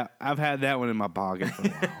had that one in my pocket for a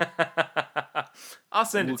while. I'll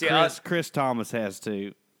send it to you. Chris Thomas has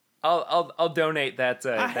too. I'll donate that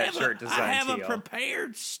shirt design I have to a you.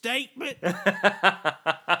 prepared statement.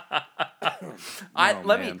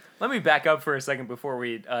 Let me back up for a second before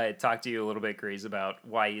we talk to you a little bit, Grease, about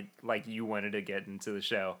why you wanted to get into the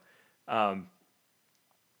show.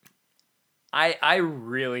 I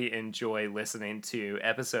really enjoy listening to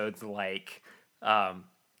episodes like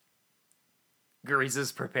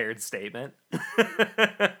Grease's prepared statement.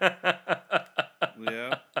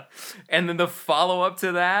 Yeah. And then the follow up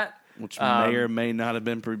to that, Which may or may not have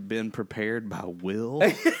been prepared by Will.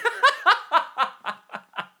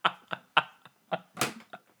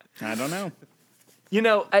 I don't know. you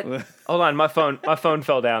know, hold on, my phone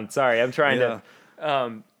fell down. Sorry, I'm trying to.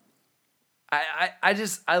 I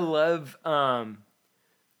love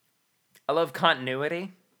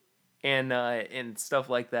continuity and stuff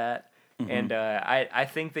like that. Mm-hmm. And I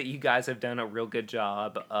think that you guys have done a real good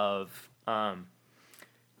job of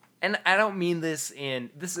and I don't mean this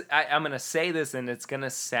in this. I'm gonna say this, and it's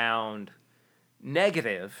gonna sound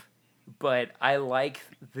negative, but I like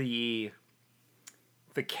the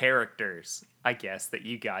characters, I guess, that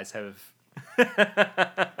you guys have.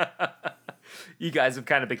 You guys have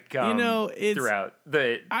kind of become, throughout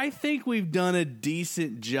the. I think we've done a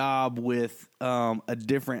decent job with a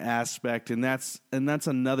different aspect, and that's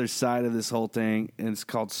another side of this whole thing, and it's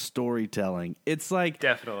called storytelling. It's like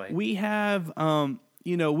Definitely. we have, and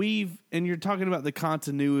you're talking about the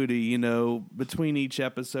continuity, between each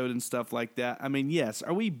episode and stuff like that. I mean, yes,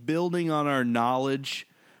 are we building on our knowledge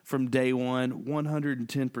from day one?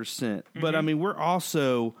 110%. But I mean, we're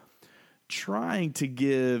also trying to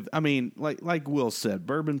give, I mean, like Will said,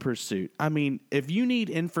 Bourbon Pursuit. I mean, if you need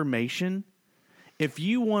information, if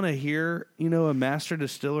you want to hear, a master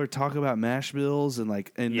distiller talk about mash bills and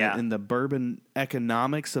and the bourbon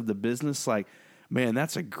economics of the business, man,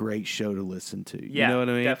 that's a great show to listen to. Yeah, you know what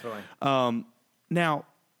I mean? Definitely. Now,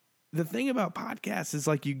 the thing about podcasts is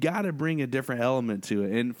you got to bring a different element to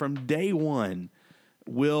it. And from day one,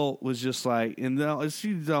 Will was just like, and it's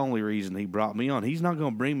the only reason he brought me on. He's not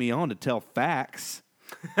going to bring me on to tell facts.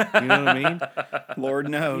 You know what I mean? Lord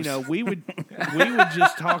knows. We would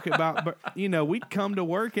just talk about, we'd come to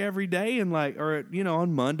work every day and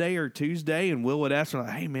on Monday or Tuesday, and Will would ask me,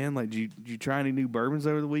 hey man, did you try any new bourbons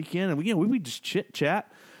over the weekend? And we would just chit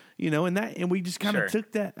chat, and we just kind of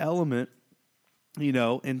took that element,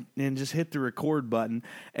 and just hit the record button,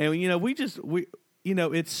 and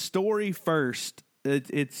it's story first. I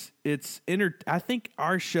think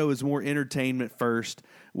our show is more entertainment first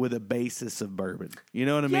with a basis of bourbon. You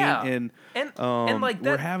know what I mean? And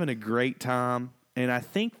we're having a great time. And I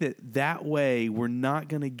think that way we're not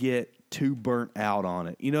going to get too burnt out on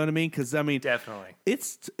it. You know what I mean? Because definitely,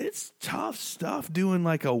 it's tough stuff doing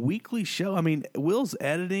a weekly show. I mean, Will's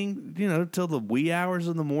editing, till the wee hours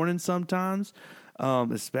of the morning sometimes.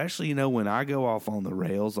 Especially, when I go off on the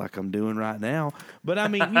rails like I'm doing right now. But I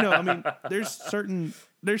mean, there's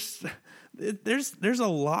a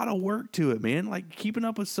lot of work to it, man. Keeping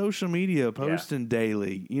up with social media, posting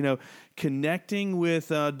daily, connecting with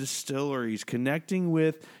distilleries, connecting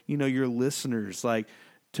with, your listeners,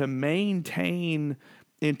 to maintain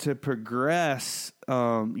and to progress.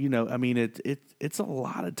 It's a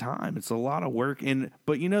lot of time. It's a lot of work.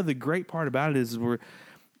 But the great part about it is we're,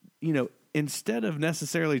 instead of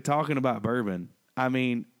necessarily talking about bourbon, I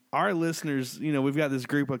mean, our listeners, we've got this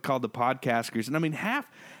group called the Podcasters, and I mean, half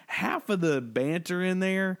of the banter in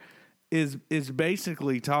there is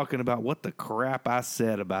basically talking about what the crap I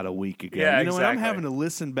said about a week ago. Yeah, exactly. And I'm having to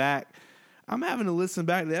listen back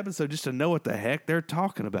to the episode just to know what the heck they're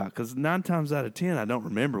talking about, because 9 times out of 10 I don't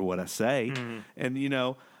remember what I say, and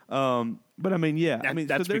but I mean, yeah, I mean,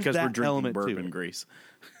 that's so because that we're drinking bourbon, too. Grease.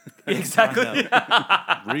 Exactly.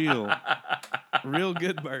 real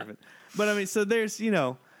good bourbon. But I mean, so there's,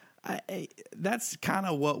 that's kind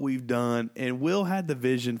of what we've done, and Will had the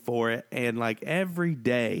vision for it, and like every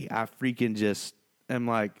day I freaking just am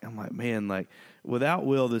like, man, like without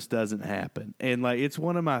Will this doesn't happen, and like it's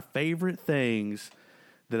one of my favorite things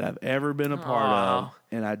that I've ever been a part of,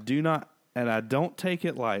 and I don't take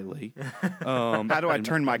it lightly. How do I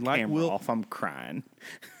turn my like camera off? I'm crying.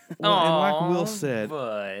 Well,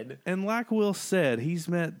 and like Will said, he's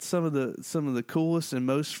met some of the coolest and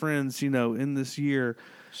most friends, in this year.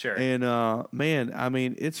 Sure. And man, I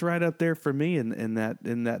mean, it's right up there for me in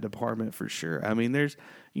that department for sure. I mean, there's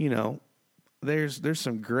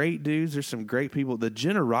some great dudes, there's some great people. The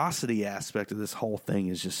generosity aspect of this whole thing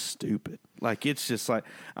is just stupid. Like it's just like,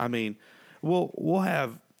 I mean, we'll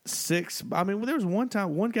have 6. I mean, there was one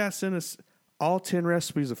time one guy sent us all 10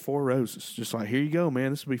 recipes of 4 Roses. Just like, here you go,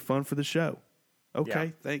 man. This will be fun for the show. Okay,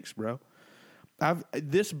 yeah. Thanks, bro.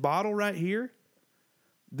 This bottle right here,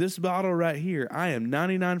 I am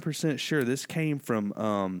 99% sure this came from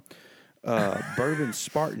Bourbon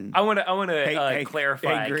Spartan. I want to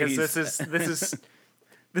clarify because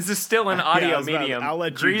this is still an audio medium. I'll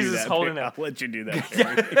let you do that. I'll let you do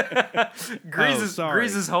that.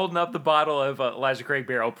 Grease is holding up the bottle of Elijah Craig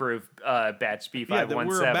Barrel Proof batch B517 that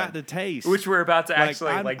we're about to taste, which we're about to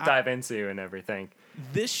actually dive into and everything.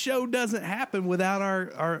 This show doesn't happen without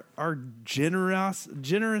our generous friends.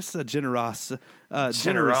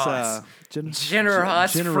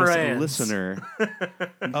 listener.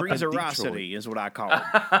 Greaserosity is what I call it.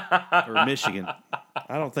 Or Michigan.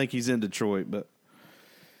 I don't think he's in Detroit, but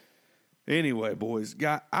anyway, boys,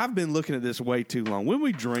 I've been looking at this way too long. When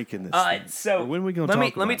we drinking this? So when we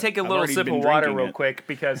gonna let me take a little sip of water real quick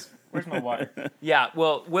because where's my water? Yeah,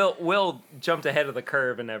 well, Will jumped ahead of the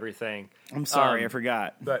curve and everything. I'm sorry, I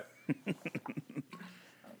forgot. But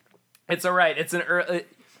it's all right. It's an early,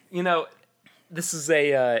 this is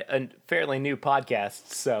a fairly new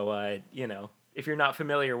podcast, so if you're not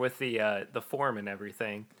familiar with the form and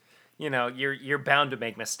everything, you're bound to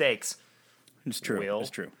make mistakes. It's true. Will. It's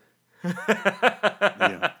true.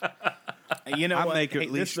 Yeah. I make at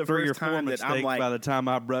least 3 or 4 mistakes by the time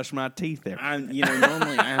I brush my teeth there.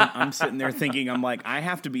 Normally I'm sitting there thinking, I'm like, I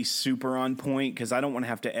have to be super on point because I don't want to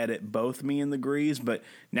have to edit both me and the Grease. But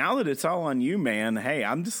now that it's all on you, man, hey,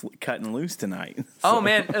 I'm just cutting loose tonight. So. Oh,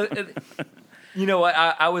 man. You know what?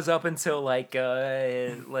 I was up until like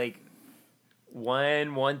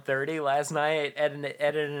 1:30 last night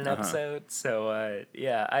editing an episode. So,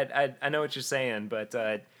 yeah, I know what you're saying, but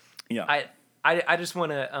yeah. I just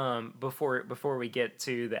want to before we get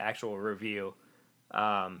to the actual review,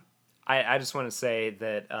 I just want to say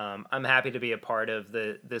that I'm happy to be a part of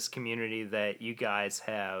this community that you guys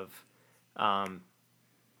have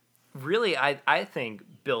really I think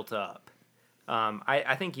built up.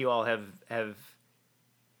 I think you all have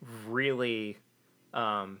really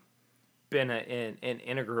been an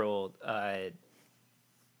integral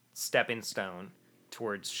stepping stone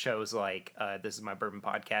towards shows like This Is My Bourbon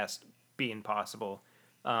Podcast being possible,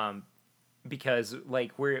 because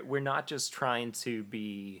like we're not just trying to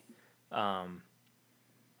be the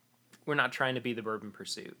Bourbon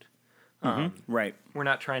Pursuit, right? We're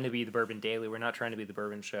not trying to be the Bourbon Daily. We're not trying to be the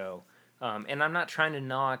Bourbon Show, and I'm not trying to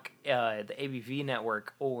knock the ABV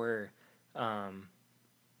Network or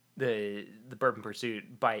the Bourbon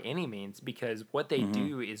Pursuit by any means, because what they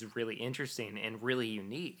do is really interesting and really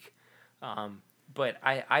unique. But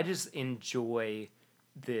I just enjoy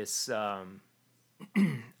this.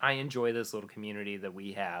 I enjoy this little community that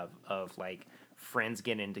we have of like friends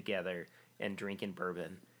getting together and drinking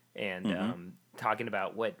bourbon and talking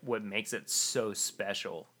about what makes it so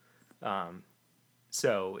special.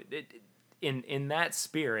 So in that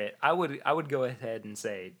spirit, I would go ahead and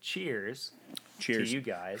say cheers to you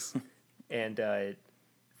guys, and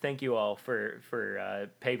thank you all for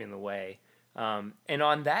paving the way. And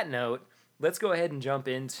on that note, let's go ahead and jump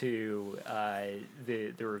into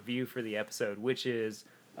the review for the episode, which is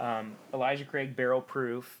Elijah Craig Barrel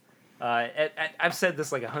Proof. I've said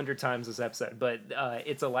this like 100 times this episode, but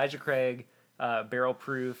it's Elijah Craig Barrel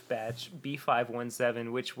Proof batch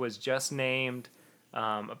B517, which was just named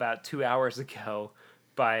about 2 hours ago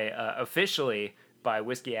officially by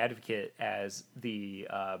Whiskey Advocate as the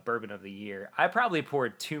bourbon of the year. I probably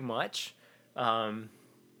poured too much.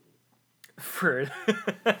 For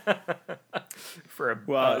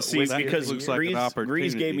a see, because like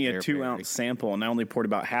Grease gave me a 2-ounce sample, and I only poured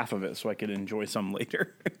about half of it so I could enjoy some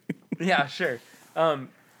later. Yeah, sure.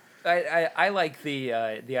 I like the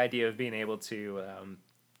idea of being able to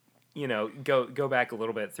go back a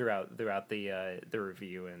little bit throughout the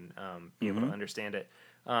review and be able to understand it.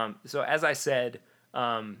 So as I said,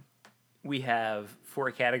 we have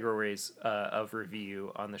 4 categories of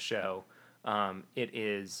review on the show. It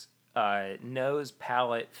is nose,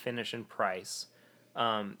 palate, finish, and price.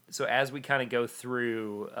 So as we kind of go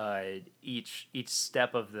through each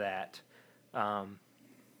step of that,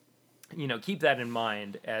 keep that in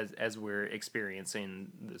mind as we're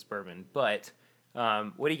experiencing this bourbon. But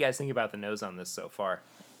what do you guys think about the nose on this so far?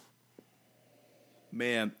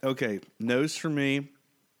 Man, okay, nose for me.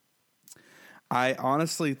 I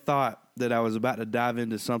honestly thought that I was about to dive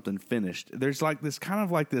into something finished. There's like this kind of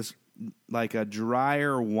like a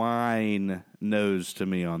drier wine nose to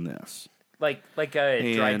me on this. Like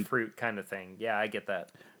a dried fruit kind of thing. Yeah, I get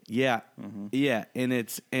that. Yeah. Yeah, and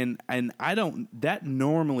I don't, that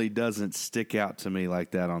normally doesn't stick out to me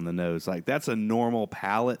like that on the nose. Like that's a normal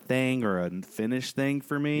palate thing or a finish thing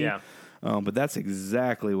for me. Yeah. But that's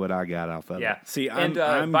exactly what I got off of it. Yeah. See, I'm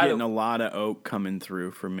getting a lot of oak coming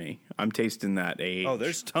through for me. I'm tasting that age. Oh,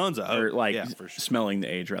 there's tons of or oak. like Yeah, for sure. smelling the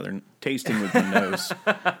age rather, tasting with the nose.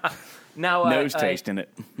 Now, Nose tasting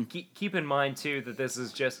it. Keep in mind too that this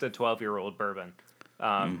is just a 12-year-old bourbon.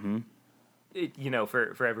 For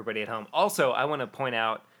everybody at home. Also, I want to point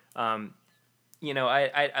out,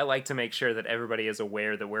 I like to make sure that everybody is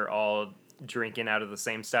aware that we're all drinking out of the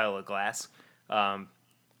same style of glass.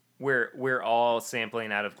 We're all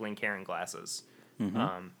sampling out of Glencairn glasses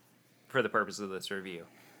for the purpose of this review.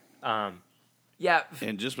 Yeah.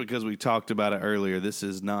 And just because we talked about it earlier, this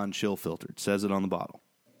is non-chill filtered. Says it on the bottle.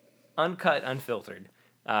 Uncut, unfiltered,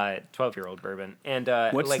 12-year-old bourbon. And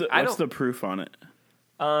What's the proof on it?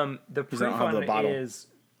 The proof on it is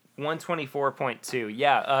 124.2.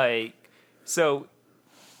 Yeah. So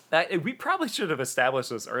we probably should have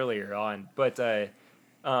established this earlier on, but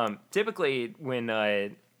typically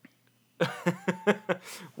when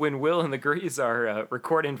when Will and the Grease are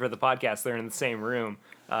recording for the podcast, they're in the same room,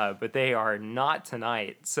 but they are not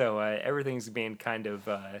tonight. So everything's being kind of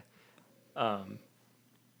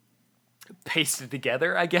pasted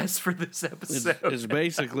together, I guess, for this episode. It's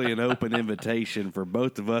basically an open invitation for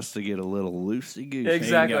both of us to get a little loosey-goosey.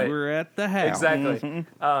 Exactly. We're at the house. Exactly.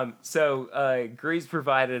 So Grease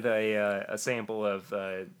provided a sample of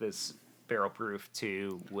this barrel proof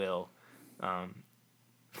to Will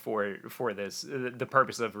for this the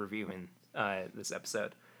purpose of reviewing this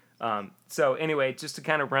episode. So anyway, just to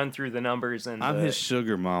kind of run through the numbers and I'm his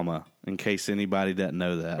sugar mama, in case anybody doesn't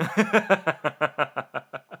know that.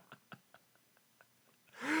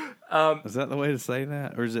 Is that the way to say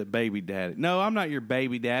that? Or is it baby daddy? No, I'm not your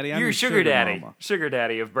baby daddy. I'm you're your sugar daddy. Mama. Sugar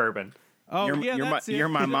daddy of bourbon. Oh, you're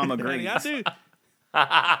my mama Grease.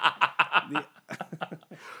 I do.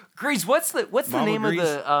 Grease, what's the Mama name Grease?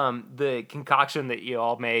 of the concoction that you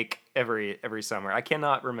all make every summer? I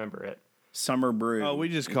cannot remember it. Summer brew. Oh, we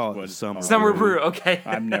just call it summer. Summer brew. Okay.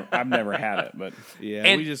 I've never had it, but Yeah,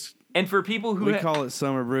 and for people who we call it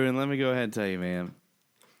summer brew. And let me go ahead and tell you, man,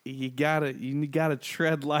 you gotta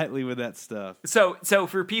tread lightly with that stuff. So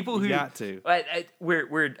for people who got to,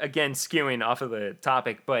 we're again skewing off of the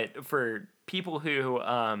topic, but for people who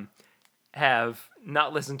have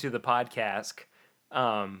not listened to the podcast,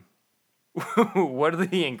 what are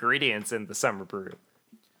the ingredients in the summer brew?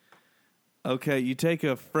 Okay, you take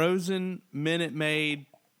a frozen Minute Maid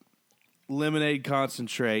lemonade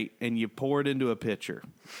concentrate and you pour it into a pitcher,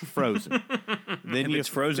 frozen. Then if it's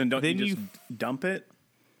frozen, don't you just dump it?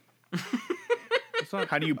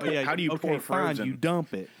 How do you pour okay, frozen? Fine, you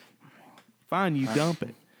dump it. Fine, you dump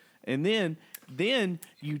it, and then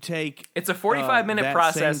you take. It's a 45-minute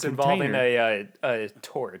process involving a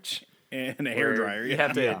torch and a hair dryer. You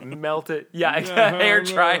have to melt it. Yeah, a hair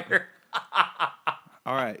dryer.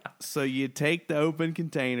 All right, so you take the open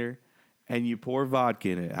container and you pour vodka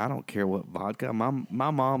in it. I don't care what vodka. My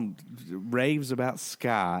mom raves about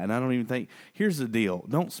Sky, and I don't even think. Here's the deal: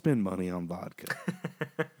 don't spend money on vodka.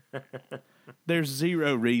 There's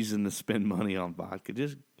zero reason to spend money on vodka.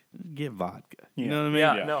 Just get vodka. You know what I mean?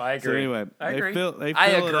 Yeah, no, I agree. So anyway, I agree. They fill it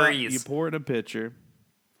up. You pour it in a pitcher.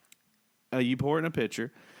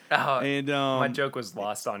 Oh, and my joke was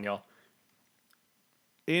lost on y'all.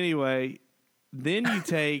 Anyway, then you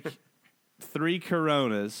take 3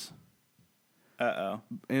 Coronas.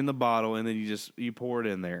 In the bottle, and then you pour it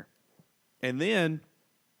in there, and then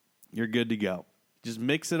you're good to go. Just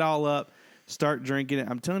mix it all up. Start drinking it.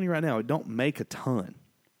 I'm telling you right now, it don't make a ton.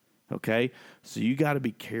 Okay, so you got to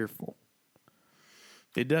be careful.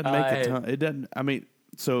 It doesn't make a ton. It doesn't. I mean,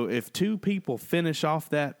 so if 2 people finish off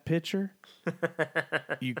that pitcher,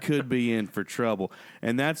 you could be in for trouble.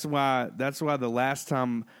 And that's why the last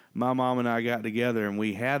time my mom and I got together and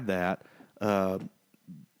we had that,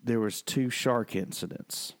 there was 2 shark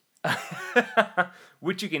incidents,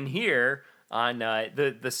 which you can hear on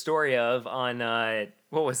the story of on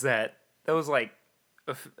what was that? That was like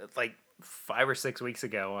 5 or 6 weeks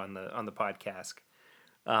ago on the podcast.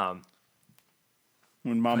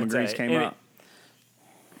 When Mama Grease came out.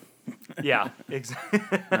 Yeah, exactly.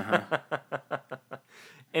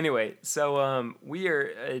 Anyway, so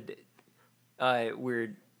we're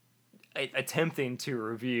attempting to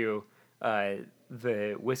review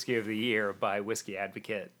the Whiskey of the Year by Whiskey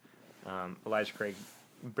Advocate, Elijah Craig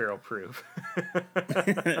Barrel Proof.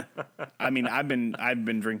 I mean, I've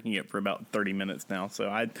been drinking it for about 30 minutes now, so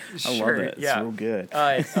I Sure, love it. It's yeah. real good.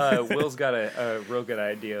 Will's got a real good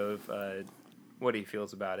idea of what he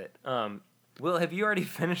feels about it. Will, have you already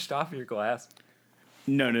finished off your glass?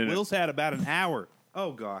 No. Will's had about an hour.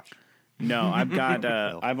 Oh gosh. No, I've got.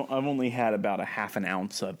 I've only had about a half an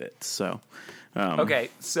ounce of it. So. Okay,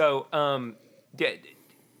 so do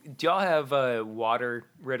y'all have water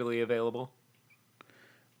readily available?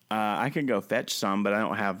 I can go fetch some, but I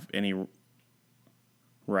don't have any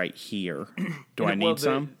right here. Do I need Well,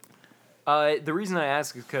 some? The reason I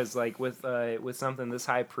ask is because, like, with something this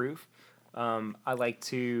high proof, I like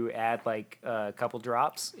to add like a couple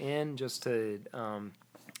drops in just to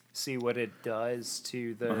see what it does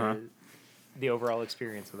to the overall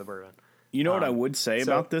experience of the bourbon. You know what I would say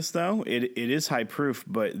about this though? It is high proof,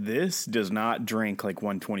 but this does not drink like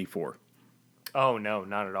 124. Oh no,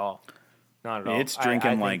 not at all. Not at all. It's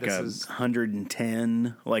drinking I like think a this is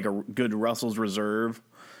 110, like a good Russell's Reserve.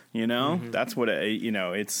 You know, that's what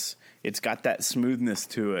it's got that smoothness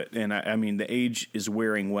to it, and I mean the age is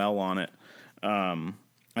wearing well on it. I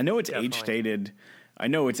know it's age stated. I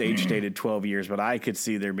know it's age stated 12 years, but I could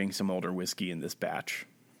see there being some older whiskey in this batch.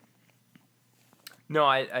 No,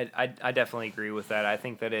 I definitely agree with that. I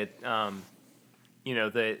think that it,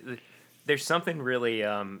 there's something really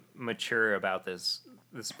mature about this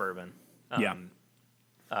bourbon. And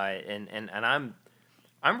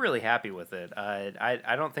I'm really happy with it.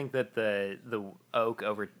 I don't think that the oak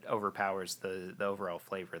overpowers the overall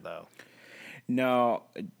flavor though. No,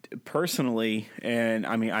 personally, and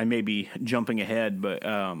I mean I may be jumping ahead, but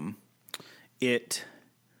it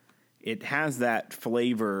has that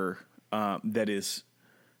flavor that is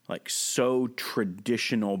like so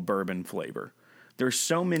traditional bourbon flavor. There's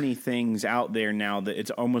so many things out there now that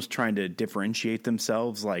it's almost trying to differentiate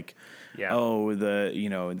themselves. Like,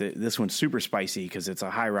 this one's super spicy because it's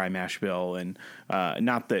a high rye mash bill, and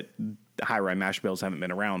not that high rye mash bills haven't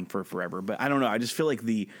been around for forever, but I don't know. I just feel like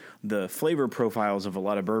the flavor profiles of a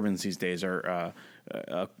lot of bourbons these days are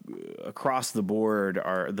across the board.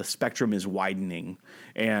 The spectrum is widening,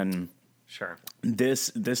 and sure,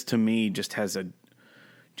 this to me just has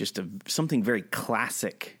something very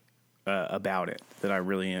classic about it that I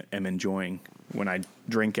really am enjoying when I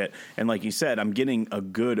drink it. And like you said, I'm getting a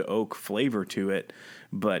good oak flavor to it,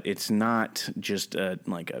 but it's not just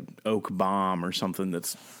like a oak bomb or something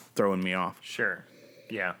that's throwing me off. Sure,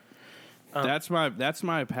 yeah. That's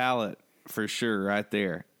my palate for sure, right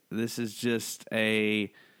there. This is just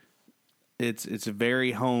it's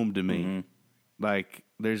very home to me. Mm-hmm. Like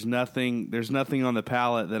there's nothing on the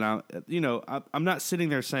palate that I'm not sitting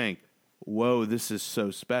there saying, "Whoa, this is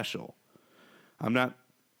so special." I'm not,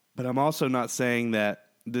 but I'm also not saying that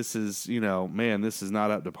this is, man, this is not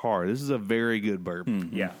up to par. This is a very good bourbon.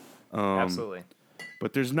 Mm-hmm. Yeah, absolutely.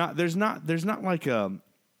 But there's not like an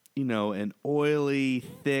oily,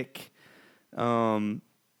 thick,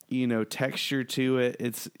 texture to it.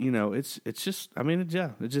 It's just, I mean,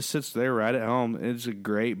 it just sits there right at home. It's a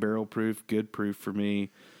great barrel proof, good proof for me.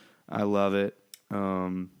 I love it.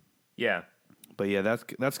 Yeah. But yeah,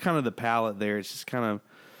 that's kind of the palate there. It's just kind of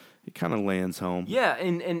lands home. Yeah,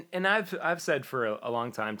 and I've said for a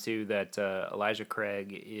long time too that Elijah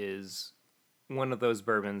Craig is one of those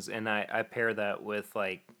bourbons, and I pair that with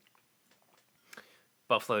like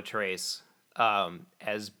Buffalo Trace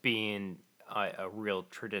as being a real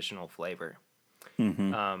traditional flavor.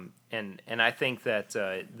 Mm-hmm. And I think that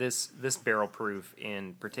this barrel proof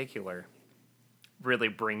in particular really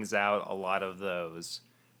brings out a lot of those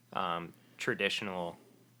traditional.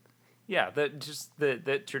 Yeah,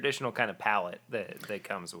 the traditional kind of palate that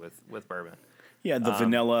comes with bourbon. Yeah, the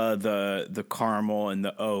vanilla, the caramel, and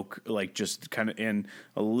the oak, like just kind of in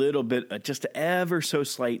a little bit, just ever so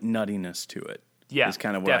slight nuttiness to it. Yeah, is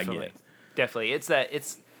kind of what I get. Definitely,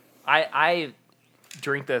 I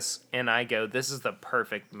drink this and I go, this is the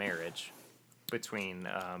perfect marriage between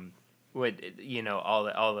all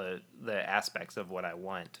the aspects of what I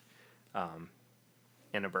want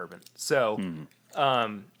in a bourbon. So.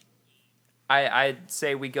 I'd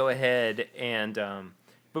say we go ahead and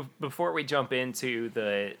before we jump into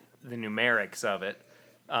the numerics of it,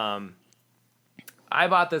 I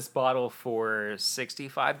bought this bottle for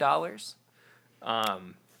 $65.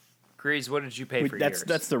 Grease, what did you pay for yours?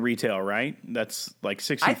 That's the retail, right? That's like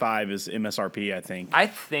 65 is MSRP, I think. I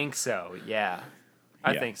think so. Yeah,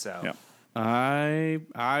 I think so. Yeah.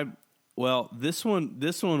 Well, this one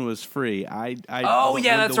was free. Oh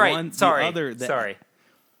yeah, that's right. Sorry. Sorry.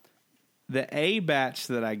 The A batch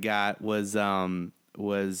that I got was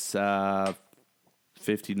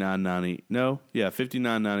 $59.90. No, yeah,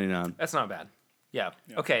 $59.99. That's not bad. Yeah.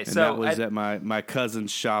 Okay. And So that was at my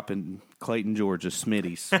cousin's shop in Clayton, Georgia,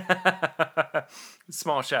 Smitty's.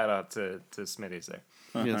 small shout out to Smitty's there.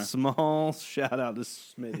 Yeah, small shout out to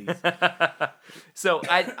Smitty's. So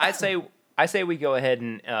I say we go ahead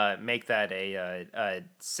and make that a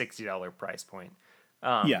 $60 price point.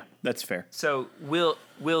 Yeah, that's fair. So Will,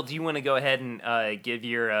 do you want to go ahead and give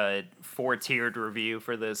your 4-tiered review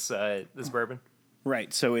for this bourbon?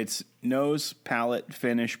 Right. So it's nose, palate,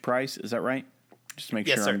 finish, price. Is that right? Just to make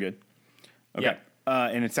Yes, sure sir. I'm good. Okay. Yep.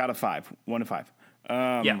 And it's out of 5. 1 to 5.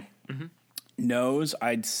 Yeah. Nose,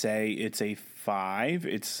 I'd say it's a 5.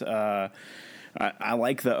 It's I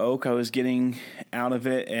like the oak I was getting out of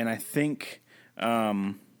it, and I think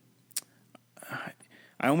I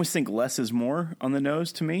almost think less is more on the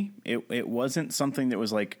nose to me. It wasn't something that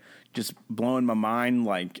was like just blowing my mind.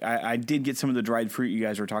 Like I did get some of the dried fruit you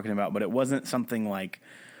guys were talking about, but it wasn't something like,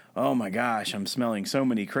 oh my gosh, I'm smelling so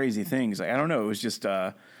many crazy things. Like, I don't know. It was just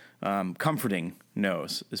comforting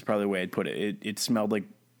nose is probably the way I'd put it. It smelled like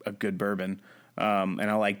a good bourbon, and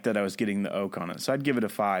I liked that I was getting the oak on it. So I'd give it a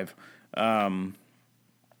 5.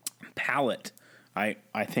 Palate, I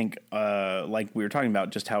think like we were talking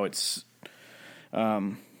about, just how it's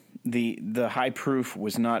the high proof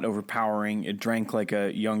was not overpowering. It drank like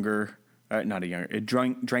a younger, it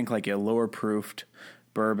drank like a lower proofed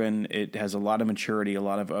bourbon. It has a lot of maturity, a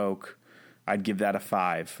lot of oak. I'd give that a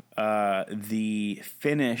 5. The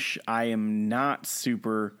finish, I am not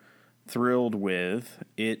super thrilled with.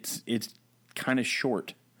 It's kind of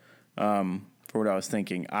short for what I was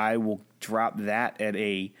thinking. I will drop that at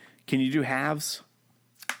a. Can you do halves?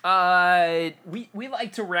 We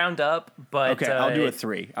like to round up, but Okay, I'll do a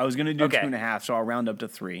 3. I was going to do Okay. 2.5, so I'll round up to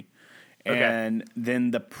 3. Okay. And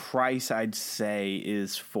then the price I'd say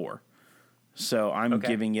is 4. So I'm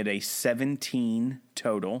giving it a 17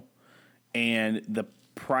 total. And the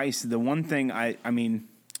price, the one thing I mean,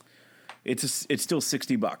 it's still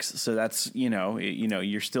 $60. So that's,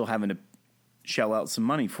 you're still having to shell out some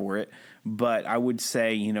money for it. But I would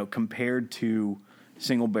say, compared to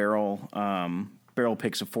single barrel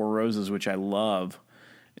picks of Four Roses, which I love,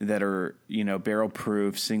 that are, barrel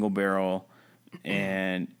proof, single barrel,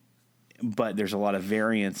 but there's a lot of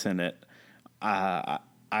variance in it. I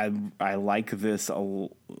like this.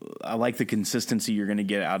 I like the consistency you're going to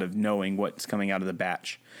get out of knowing what's coming out of the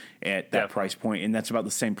batch at that price point, and that's about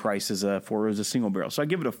the same price as a Four Roses single barrel. So I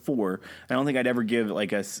give it a 4. I don't think I'd ever give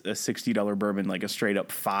like a $60 bourbon like a straight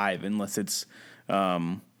up 5 unless it's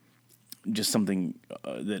just something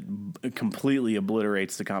that completely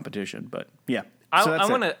obliterates the competition. But yeah, I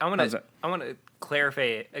want to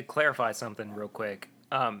clarify something real quick.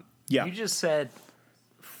 Yeah. You just said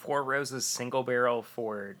Four Roses single barrel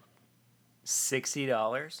for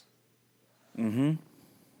 $60. Mm-hmm.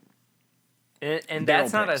 And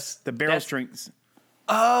that's not the barrel strength.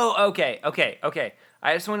 Oh, okay.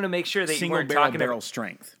 I just wanted to make sure that you Single weren't barrel talking barrel about.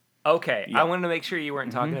 strength. Okay, Yeah. I wanted to make sure you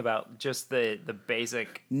weren't talking about just the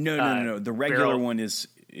basic. No. The regular barrel. one is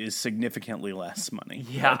significantly less money.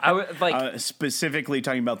 Yeah, I would like. Specifically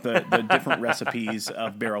talking about the different recipes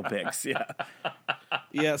of barrel picks. Yeah.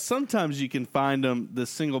 Yeah, sometimes you can find them, the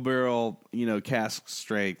single barrel, cask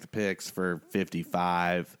strength picks for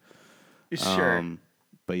 55. Sure.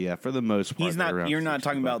 But yeah, for the most part, He's not. they're around You're not 60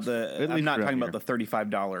 talking about bucks. the. At I'm least not around talking about here. the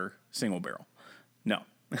 $35 single barrel. No.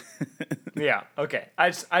 Yeah. Okay. I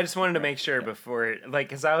just wanted to make sure before,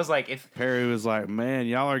 because I was like, if Perry was like, "Man,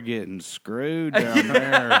 y'all are getting screwed down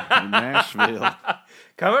there in Nashville."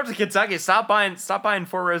 come up to Kentucky, stop buying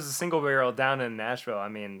Four Roses single barrel down in Nashville. I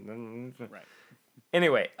mean, Right.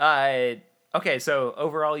 Anyway, okay. So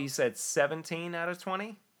overall, you said 17 out of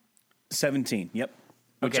 20. 17. Yep.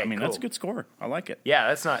 Which Okay, I mean, that's a cool. good score. I like it. Yeah,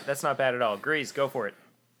 that's not bad at all. Grease, go for it.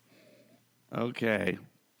 Okay.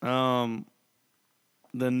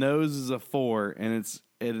 The nose is a 4, and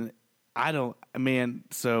I don't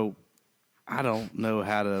know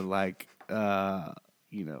how to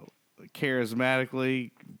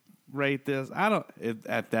charismatically rate this. I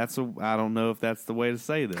don't know if that's the way to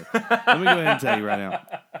say this. Let me go ahead and tell you right now.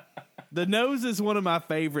 The nose is one of my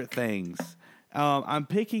favorite things. I'm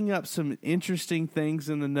picking up some interesting things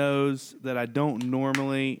in the nose that I don't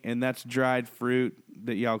normally, and that's dried fruit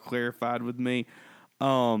that y'all clarified with me.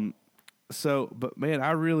 So, but man,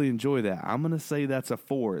 I really enjoy that. I'm going to say that's a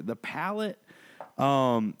 4. The palate,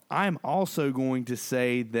 I'm also going to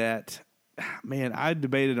say that, man, I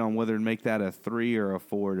debated on whether to make that a 3 or a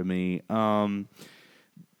 4 to me. I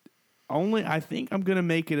think I'm going to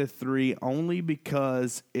make it a 3 only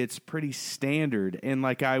because it's pretty standard. And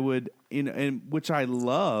like I would, and which I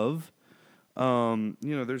love,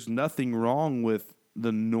 there's nothing wrong with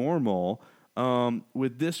the normal.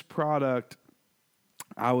 With this product,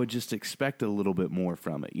 I would just expect a little bit more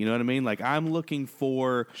from it. You know what I mean? Like I'm looking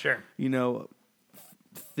for, Sure.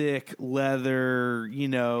 Thick leather,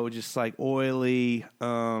 just like oily.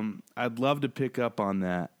 I'd love to pick up on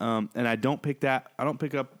that. And I don't pick up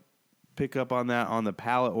on that on the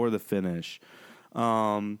palate or the finish.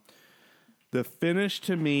 The finish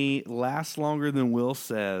to me lasts longer than Will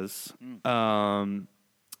says. But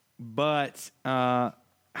I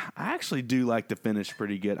actually do like the finish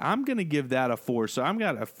pretty good. I'm going to give that a 4. So I've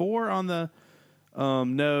got a 4 on the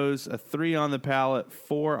nose, a 3 on the palate,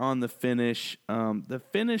 4 on the finish. The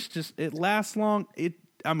finish it lasts long. It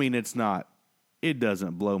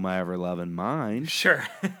doesn't blow my ever-loving mind. Sure.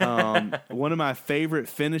 One of my favorite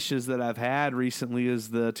finishes that I've had recently is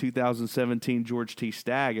the 2017 George T.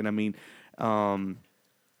 Stagg. And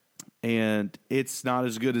and it's not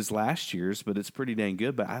as good as last year's, but it's pretty dang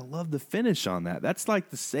good. But I love the finish on that. That's like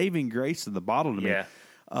the saving grace of the bottle to me. Yeah.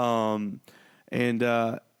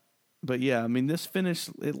 But yeah, this finish,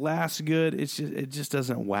 it lasts good. It just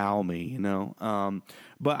doesn't wow me,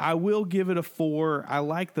 But I will give it a 4. I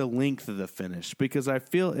like the length of the finish because I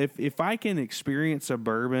feel if I can experience a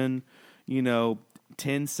bourbon, 10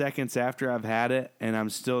 seconds after I've had it and I'm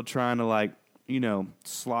still trying to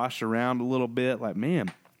slosh around a little bit, like,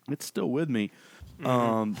 man, it's still with me.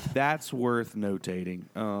 That's worth notating.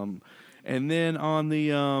 And then on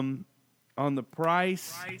the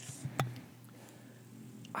price,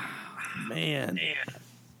 man,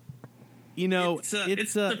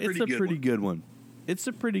 it's a pretty good one. It's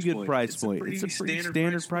a pretty good price point. It's a pretty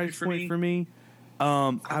standard price point for me.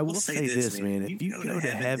 I will say this, man. If you go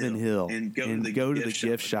to Heaven Hill and go to the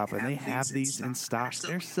gift shop and they have these in stock,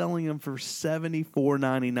 they're selling them for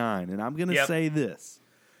 $74.99. And I'm going to say this.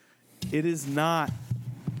 It is not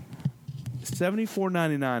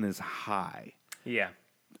 $74.99 is high. Yeah.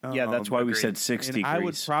 Yeah, that's why we said 60. I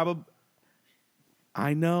would probably.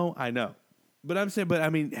 I know. But I'm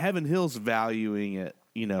saying, Heaven Hill's valuing it,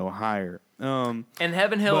 higher. And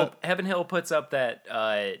Heaven Hill puts up that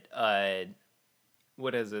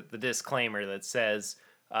what is it? The disclaimer that says,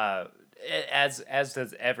 as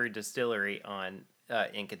does every distillery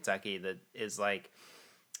in Kentucky, that is like,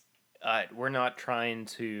 we're not trying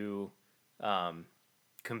to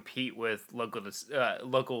compete with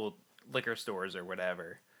local liquor stores or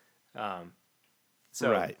whatever.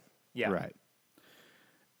 Right. Yeah. Right.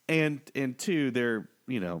 And two, they're,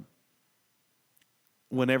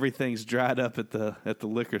 when everything's dried up at the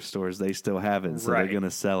liquor stores, they still have it, so they're going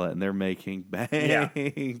to sell it, and they're making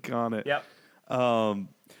bank on it. Yep. And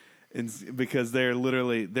because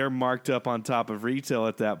they're marked up on top of retail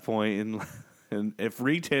at that point, and if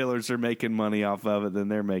retailers are making money off of it, then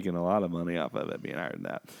they're making a lot of money off of it being higher than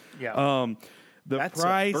that. Yeah. That's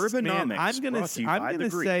price, Bourbonomics, man, I'm gonna say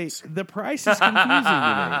Degrees. the price is confusing to me.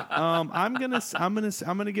 I'm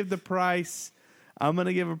gonna give the price. I'm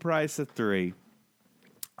gonna give a price of 3.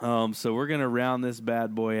 So we're gonna round this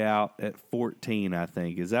bad boy out at 14. I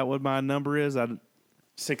think is that what my number is?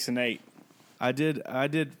 6 and 8. I did 4.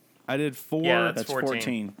 Yeah, That's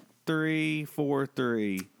 14. 3, 4,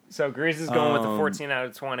 3. So Grease is going with the 14 out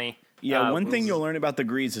of 20. Yeah, one thing you'll learn about the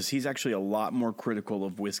Grease is he's actually a lot more critical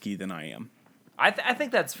of whiskey than I am. I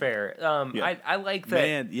think that's fair. I like that.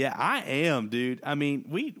 Man, yeah, I am, dude.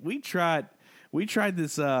 We tried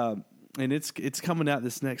this, and it's coming out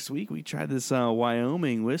this next week. We tried this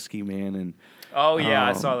Wyoming whiskey, man, and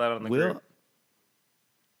I saw that on the group.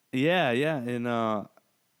 Yeah, and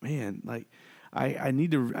man, like I need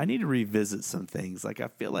to revisit some things. Like I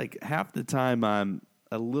feel like half the time I'm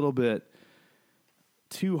a little bit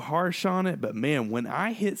too harsh on it, but man, when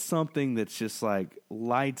I hit something that's just like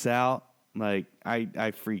lights out, like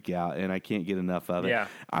I freak out and I can't get enough of it. Yeah.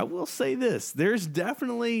 I will say this: there's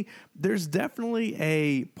definitely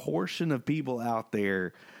a portion of people out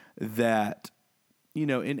there that,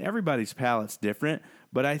 and everybody's palate's different,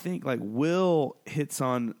 but I think like Will hits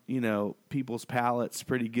on, people's palates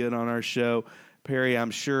pretty good on our show. Perry,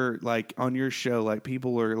 I'm sure, like on your show, like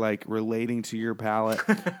people are like relating to your palate,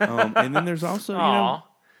 and then there's also,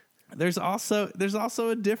 there's also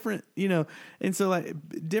a different, and so like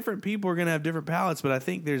different people are gonna have different palates, but I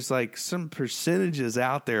think there's like some percentages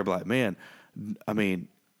out there, like man,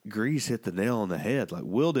 Grease hit the nail on the head. Like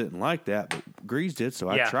Will didn't like that, but Grease did, so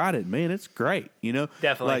I Yeah. tried it. Man, it's great.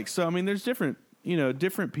 Definitely. Like, so I mean, there's different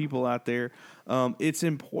people out there. It's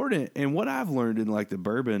important, and what I've learned in like the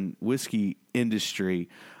bourbon whiskey industry,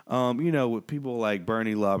 with people like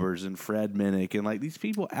Bernie Lubbers and Fred Minnick, and like these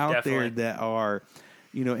people out there Definitely. that are,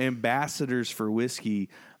 ambassadors for whiskey.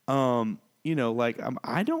 I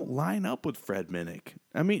don't line up with Fred Minnick.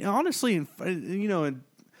 I mean, honestly, and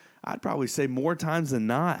I'd probably say more times than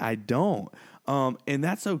not, I don't. And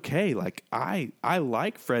that's okay. Like I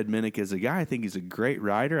like Fred Minnick as a guy. I think he's a great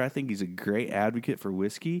writer. I think he's a great advocate for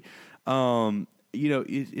whiskey.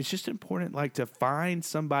 It's just important, like, to find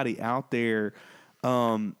somebody out there.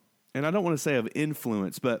 And I don't want to say of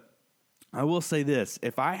influence, but I will say this.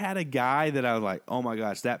 If I had a guy that I was like, oh my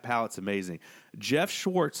gosh, that palate's amazing. Jeff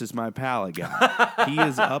Schwartz is my palate guy. He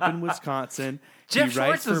is up in Wisconsin. Jeff He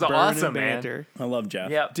writes Schwartz is for Burn awesome, and man. Banter. I love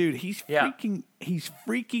Jeff. Yep. Dude, he's Yeah.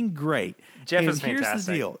 freaking great. Jeff and is here's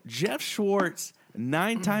fantastic. the deal. Jeff Schwartz,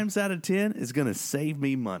 9 times out of 10, is going to save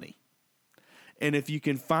me money. And if you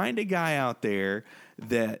can find a guy out there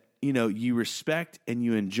that, you respect and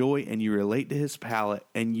you enjoy and you relate to his palate,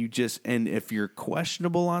 and if you're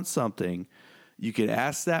questionable on something, you could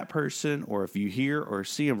ask that person, or if you hear or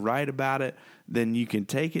see him write about it, then you can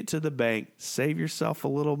take it to the bank, save yourself a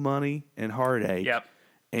little money and heartache. Yep.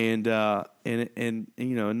 And 9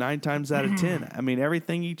 times out of 10, I mean,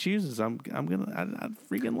 everything he chooses, I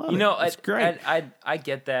freaking love it. It's great. I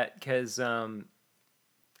get that because I'm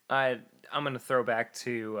gonna throw back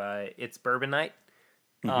to It's Bourbon Night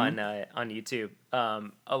on YouTube.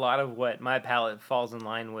 A lot of what my palate falls in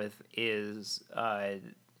line with is the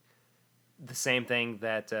same thing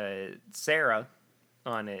that Sarah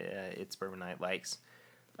on It's Bourbon Night likes.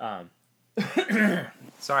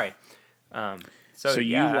 Sorry. So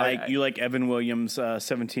yeah, you like Evan Williams'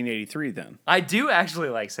 1783 then? I do actually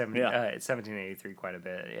like 1783 quite a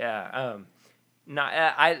bit. Yeah.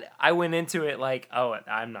 I went into it like, oh,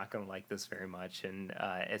 I'm not going to like this very much, and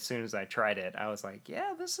as soon as I tried it, I was like,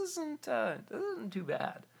 yeah, this isn't too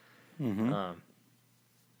bad. Mm-hmm.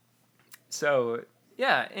 So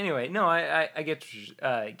yeah. Anyway, no, I get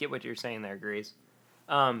what you're saying there, Grease.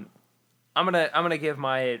 I'm gonna give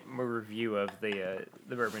my review of the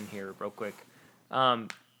bourbon here real quick.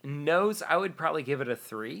 Nose, I would probably give it a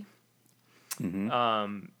 3.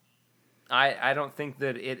 Mm-hmm. I don't think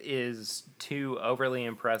that it is too overly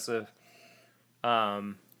impressive.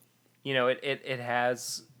 It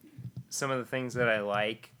has some of the things that I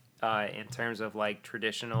like in terms of like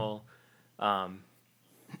traditional bourbon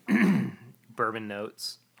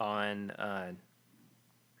notes on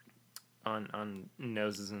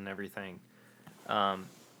noses and everything. On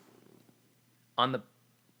the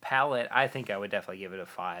palate, I think I would definitely give it a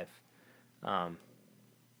 5.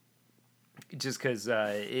 Just because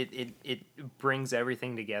it brings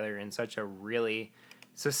everything together in such a really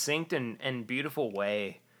succinct and beautiful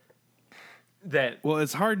way that Well,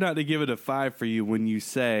 it's hard not to give it a 5 for you when you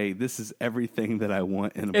say this is everything that I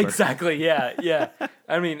want in a bourbon. exactly yeah.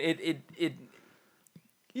 I mean it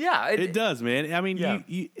does, man. I mean, Yeah.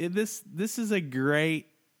 this is a great.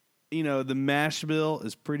 The mash bill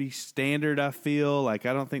is pretty standard. I feel like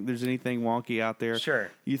I don't think there's anything wonky out there. Sure.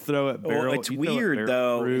 You throw it barrel. Well, it's you throw it weird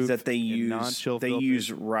though is barrel-proof that they and non-chill filter.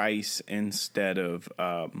 use rice instead of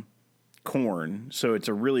corn, so it's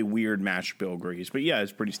a really weird mash bill grease. But yeah,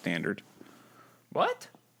 it's pretty standard. what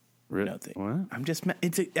Nothing. What? I'm just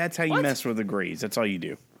that's how you What? mess with the grease. That's all you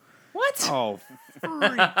do. what Oh,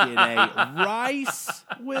 freaking A. Rice,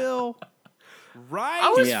 Will. Rice? I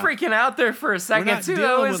was Yeah. freaking out there for a second not too. I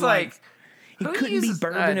dealing was with, like, like- It who couldn't be uses-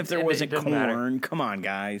 bourbon if there it wasn't doesn't matter. corn. Come on,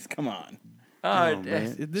 guys. Come on. Oh,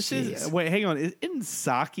 man. This jeez. is wait. Hang on. Isn't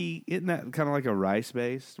sake? Isn't that kind of like a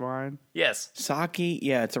rice-based wine? yes. Sake,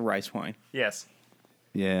 yeah, it's a rice wine. Yes.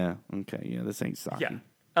 Yeah. Okay. Yeah. This ain't sake. Yeah.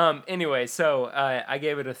 Anyway, so I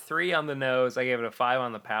gave it a 3 on the nose. I gave it a 5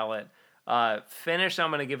 on the palate. Finish,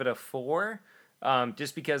 I'm going to give it a 4.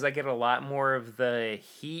 Just because I get a lot more of the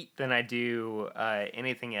heat than I do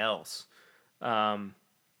anything else. But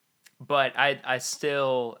I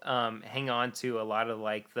still hang on to a lot of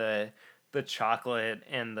like the chocolate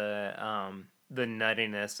and the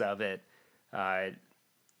nuttiness of it that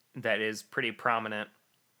is pretty prominent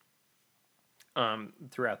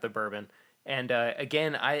throughout the bourbon. And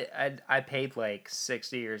again, I paid like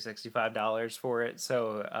 $60 or $65 for it.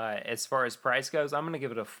 So as far as price goes, I'm gonna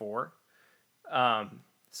give it a 4.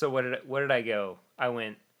 So what did I go? I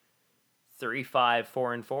went 3, 5,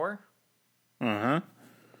 4, and 4. Uh-huh.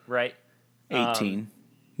 Right. 18.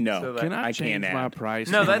 No, So that- Can I I change can't my add. price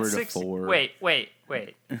No, number that's to 6. 4? Wait.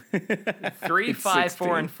 3, 5,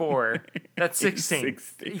 4, and 4. That's 16.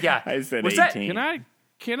 16. Yeah. I said Was 18.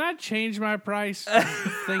 Can I change my price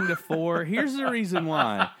thing to 4? Here's the reason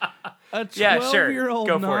why. A Yeah, sure. 12-year-old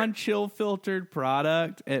Go for it. non-chill filtered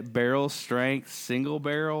product at barrel strength, single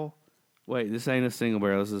barrel. Wait, this ain't a single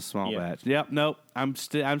barrel. This is a small Yeah. batch. Yep, nope. I'm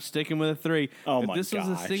sticking with a 3. Oh if my this was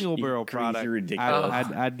a gosh. single barrel You're product, ridiculous.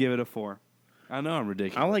 I'd give it a 4. I know I'm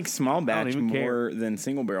ridiculous. I like small batch even more than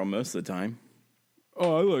single barrel most of the time.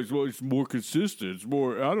 Oh, I like it's more consistent. It's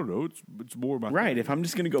more. I don't know. It's more my Right. If I'm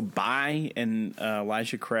just going to go buy an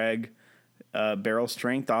Elijah Craig barrel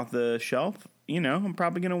strength off the shelf, I'm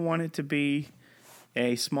probably going to want it to be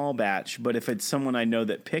a small batch. But if it's someone I know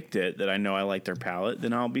that picked it, that I know I like their palate,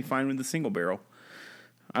 then I'll be fine with the single barrel.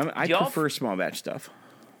 I Y'all prefer small batch stuff.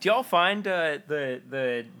 Do y'all find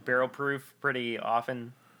the barrel proof pretty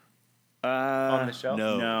often on the shelf?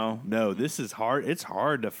 No. This is hard. It's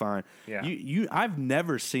hard to find. Yeah. I've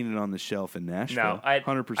never seen it on the shelf in Nashville. No, I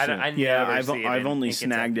 100%. Yeah, never see it I've in only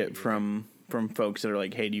snagged Kentucky. it from folks that are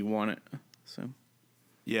like, "Hey, do you want it?" So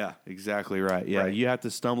Yeah, exactly right. Yeah, Right. you have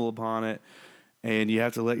to stumble upon it, and you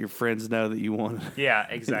have to let your friends know that you want it. Yeah,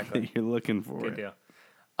 exactly. that you're looking for Good it.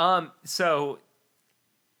 deal. So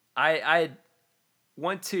I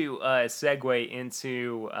want to segue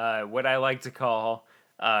into what I like to call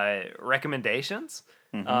recommendations,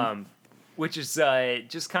 which is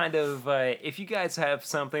just kind of if you guys have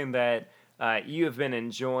something that you have been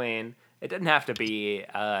enjoying, it doesn't have to be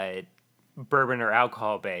bourbon or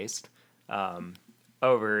alcohol based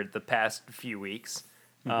over the past few weeks,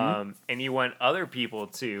 and you want other people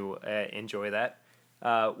to enjoy that.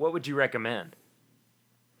 What would you recommend?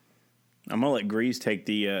 I'm gonna let Grease take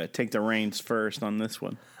the reins first on this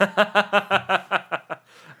one. I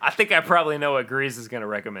think I probably know what Grease is going to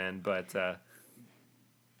recommend, but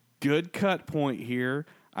Good cut point here.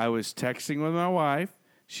 I was texting with my wife.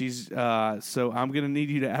 She's so I'm gonna need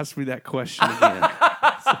you to ask me that question again.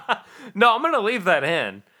 no, I'm going to leave that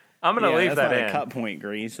in. I'm going to leave that's that not in. a cut point,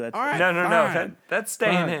 Grease. That's All right. No. Fine. That's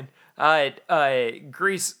staying Fine. in.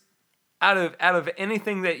 Grease, out of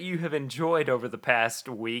anything that you have enjoyed over the past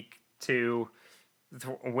week to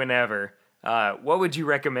whenever, what would you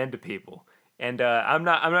recommend to people? And I'm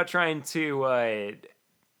not trying to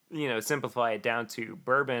simplify it down to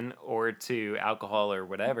bourbon or to alcohol or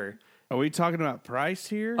whatever. Are we talking about price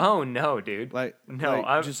here? Oh no, dude. No,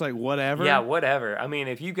 I'm just like whatever. Yeah, whatever. I mean,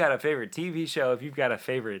 if you've got a favorite TV show, if you've got a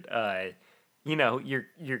favorite,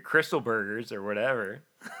 your Crystal Burgers or whatever.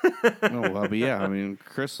 Oh well, but yeah, I mean,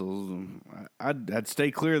 crystals. I'd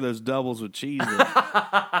stay clear of those doubles with cheese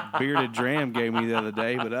that Bearded Dram gave me the other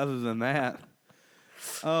day. But other than that,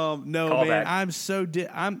 no, Call man, back. I'm so.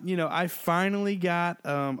 I finally got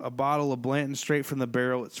a bottle of Blanton straight from the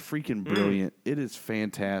barrel. It's freaking brilliant. It is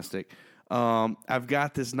fantastic. I've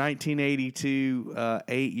got this 1982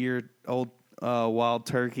 8-year-old Wild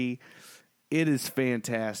Turkey. It is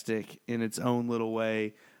fantastic in its own little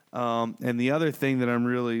way. And the other thing that I'm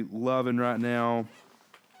really loving right now,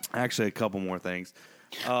 actually a couple more things.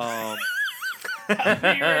 How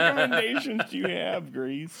many recommendations do you have,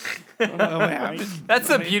 Grease? That's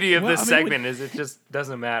the beauty of well, this I mean, segment is it just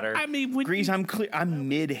doesn't matter. I mean, when Grease, I'm clear. I'm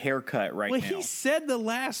mid haircut right well, now. he said the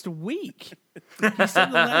last week. He said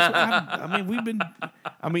the last.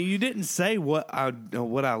 You didn't say what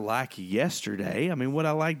I like yesterday. I mean, what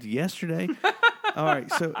I liked yesterday. All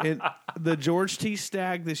right, so the George T.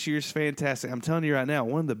 Stagg this year is fantastic. I'm telling you right now,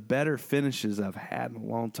 one of the better finishes I've had in a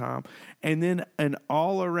long time. And then an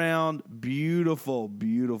all-around beautiful,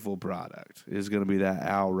 beautiful product is going to be that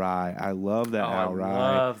Al Rye. I love that Al Rye.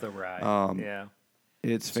 I love the rye. Yeah.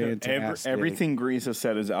 It's fantastic. Everything Grease has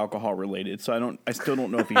said is alcohol related, so I still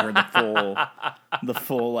don't know if you heard the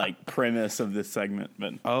full like premise of this segment.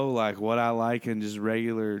 But Oh, like what I like in just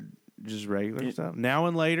regular stuff. Now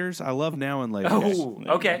and Laters. I love Now and Laters.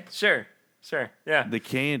 Oh, okay. Sure. Yeah. The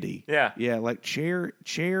candy. Yeah. Yeah, like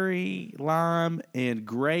cherry, lime, and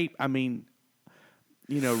grape. I mean,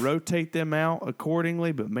 rotate them out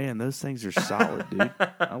accordingly, but man, those things are solid, dude.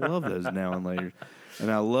 I love those Now and Laters. And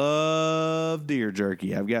I love deer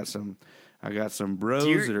jerky. I got some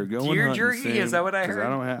bros that are going deer hunting jerky? soon, Is that what I 'cause heard? I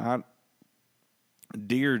don't have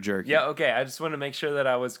deer jerky. Yeah, okay. I just want to make sure that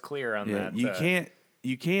I was clear on Yeah, that.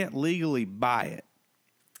 you can't legally buy it.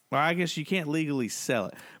 Well, I guess you can't legally sell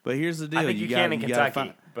it. But here's the deal: I think you can in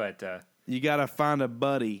Kentucky, but you got to find a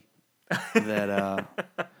buddy that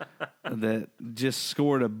that just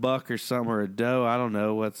scored a buck or something or a doe. I don't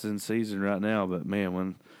know what's in season right now, but man,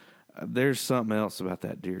 when there's something else about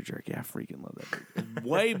that deer jerky, I freaking love that. Deer. It's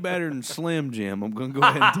way better than Slim Jim. I'm going to go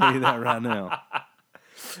ahead and tell you that right now.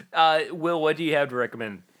 Will, what do you have to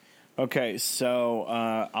recommend? Okay, so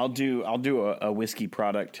I'll do a whiskey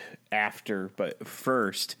product after, but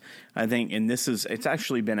first, I think, and it's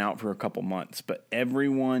actually been out for a couple months, but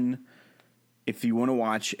everyone, if you want to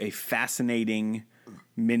watch a fascinating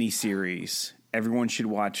miniseries, everyone should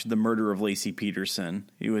watch The Murder of Lacey Peterson.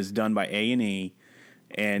 It was done by A&E,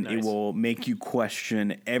 and Nice. it will make you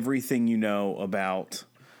question everything you know about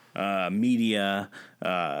media,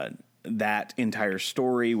 that entire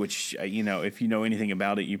story, which, if you know anything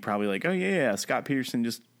about it, you probably like, oh, yeah, Scott Peterson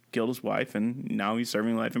just killed his wife, and now he's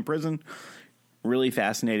serving life in prison. Really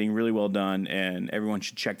fascinating, really well done, and everyone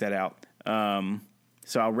should check that out.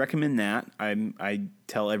 So I'll recommend that. I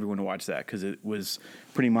tell everyone to watch that because it was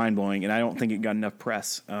pretty mind-blowing, and I don't think it got enough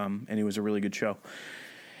press, and it was a really good show.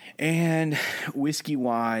 And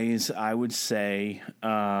whiskey-wise, I would say...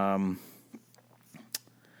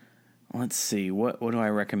 let's see. What do I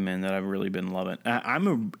recommend that I've really been loving?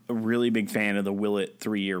 I'm a really big fan of the Willet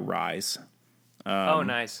 3-Year Rise. Oh,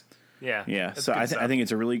 nice. Yeah. Yeah. That's So good I stuff. think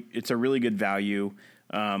it's a really good value.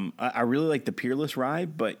 I really like the Peerless Rye,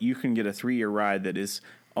 but you can get a 3-year rye that is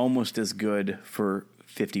almost as good for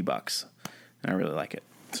 $50. And I really like it.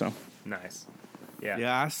 So Nice. Yeah.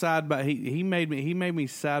 Yeah, I side by he made me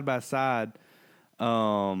side by side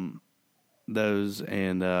those,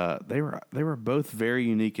 and they were both very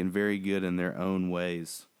unique and very good in their own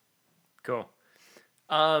ways. Cool.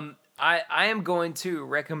 I am going to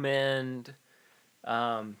recommend.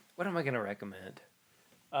 What am I going to recommend?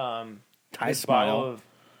 Thai This Smile. bottle of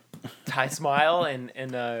Thai Smile in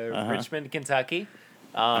Richmond, Kentucky.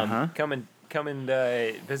 Come and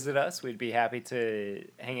visit us. We'd be happy to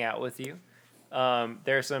hang out with you.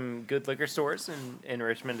 There are some good liquor stores in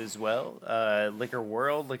Richmond as well. Liquor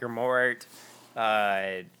World, Liquor Mart.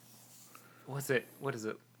 What is it?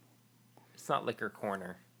 It's not Liquor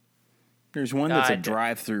Corner. There's one that's a God.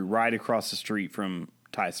 drive-through right across the street from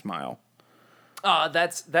Thai Smile.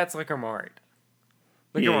 That's Liquor Mart.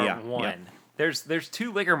 Liquor Yeah, Mart yeah, 1. yeah. There's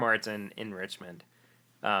 2 Liquor Marts in Richmond.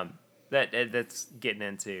 That's getting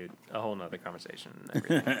into a whole nother conversation and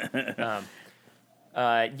everything.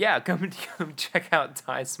 Come check out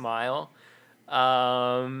Thai Smile.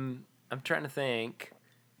 I'm trying to think.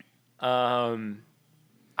 I've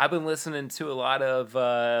been listening to a lot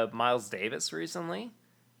of Miles Davis recently.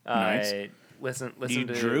 Nice. Listen You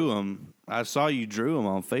to drew him. I saw you drew him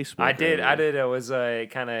on Facebook. I did. earlier. I was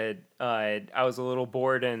kind of. I was a little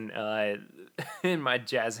bored in in my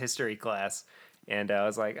jazz history class, and I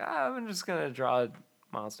was like, I'm just gonna draw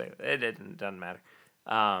Miles Davis. It doesn't matter.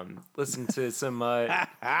 Listen to some.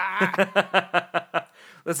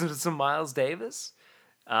 Listen to some Miles Davis.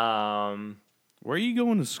 Where are you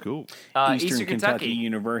going to school? Eastern Kentucky.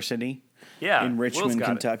 University Yeah, in Will's Richmond, got it.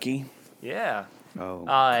 Kentucky. Yeah. Oh,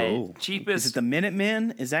 cool. Cheapest. Is it the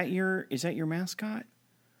Minutemen? Is that your mascot?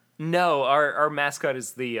 No, our mascot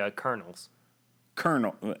is the Colonels.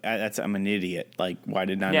 Colonel. I'm an idiot. Like, why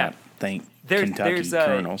did I Yeah. not think Kentucky There's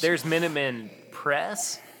Colonels? there's Minutemen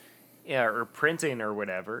Press, yeah, or printing or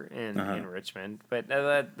whatever in Richmond, but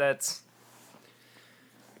that's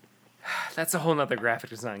a whole nother graphic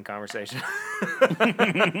design conversation.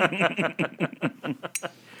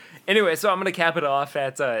 Anyway, so I'm gonna cap it off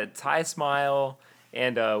at Thai Smile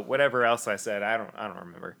and whatever else I said. I don't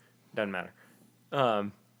remember. Doesn't matter.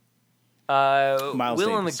 Miles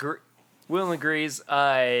Davis. Will agrees.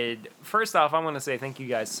 First off, I want to say thank you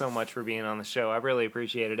guys so much for being on the show. I really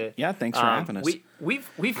appreciated it. Yeah, thanks for having us.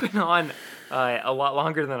 We've been on a lot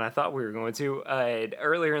longer than I thought we were going to.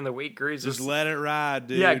 Earlier in the week, Grease Just was let it ride,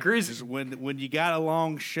 dude. Yeah, Grease- Just when you got a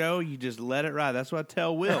long show, you just let it ride. That's what I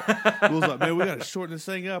tell Will. Will's like, man, we got to shorten this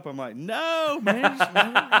thing up. I'm like, no, man, just let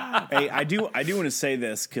it ride. Hey, I do want to say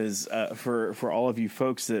this because for all of you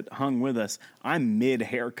folks that hung with us, I'm mid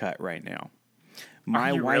haircut right now.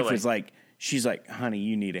 My Are you wife really? is like, she's like, honey,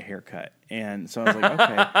 you need a haircut. And so I was like,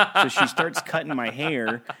 okay. So she starts cutting my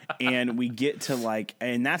hair, and we get to like,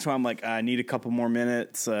 and that's why I'm like, I need a couple more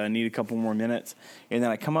minutes. And then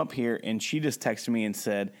I come up here, and she just texted me and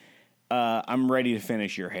said, I'm ready to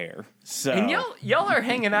finish your hair. So and y'all are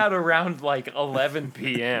hanging out around like 11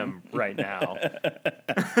 p.m. right now.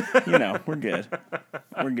 we're good.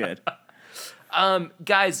 We're good.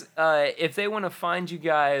 Guys, if they want to find you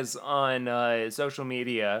guys on social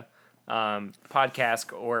media,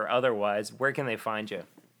 podcast or otherwise, where can they find you?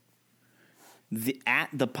 At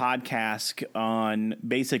the podcast on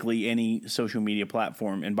basically any social media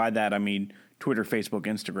platform, and by that I mean Twitter, Facebook,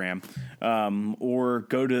 Instagram, or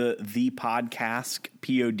go to thepodcask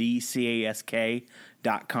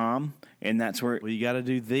podcask.com, and that's where Well, you got to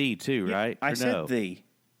do thee too, right? I Or said no? the.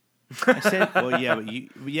 I said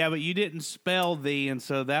Well, but you didn't spell the, and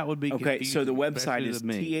so that would be okay. So the confusing, website especially is to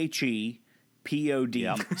me.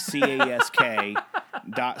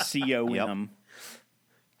 THEPODCASK.com.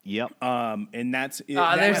 Yep. And that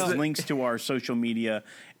there's has the- links to our social media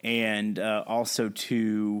and also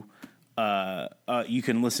to you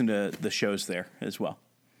can listen to the shows there as well.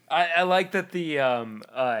 I like that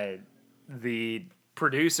the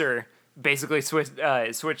producer basically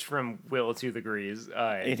switched from Will to the Grease.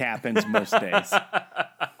 It happens most days.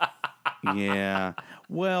 Yeah.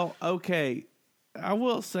 Well, okay. I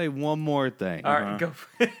will say one more thing. All right, go.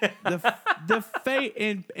 The fate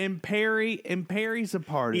and Perry's a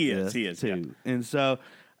part of this He is too, yeah. and so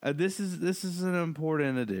this is an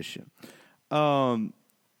important addition. On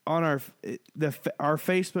our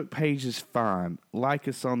Facebook page is fine. Like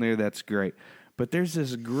us on there, that's great. But there's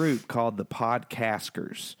this group called the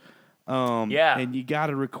Podcasters. Yeah. And you got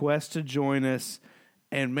to request to join us.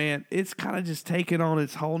 And man, it's kind of just taken on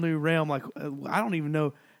its whole new realm. Like I don't even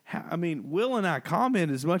know. I mean, Will and I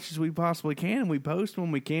comment as much as we possibly can, and we post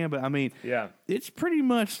when we can. But I mean, Yeah. it's pretty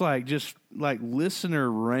much like just like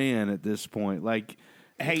listener ran at this point. Like,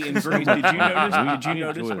 Hey, and Grace, did you notice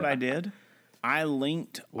enjoy what it. I did? I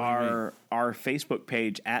linked our Facebook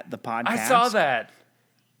page at the podcast. I saw that.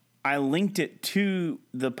 I linked it to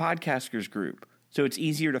the Podcasters group, so it's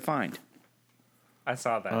easier to find. I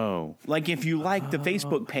saw that. oh, Like if you like the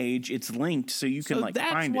Facebook page, it's linked, so you can so like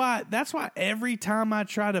that's find why. That's why every time I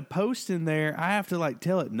try to post in there, I have to like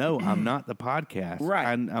tell it, no, I'm not the podcast. Right.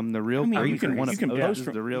 I'm the real. it. I mean, Grease. you can, The one you that can posts post is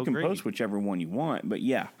from, the real. you can Grease. post whichever one you want, but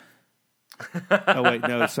yeah. Oh wait,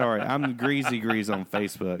 no, sorry. I'm Greasy Grease on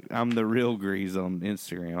Facebook. I'm the real Grease on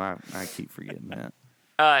Instagram. I keep forgetting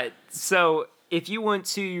that. So if you want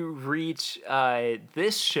to reach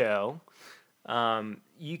this show,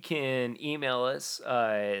 you can email us.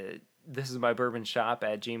 This is my bourbon shop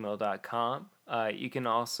at gmail.com. You can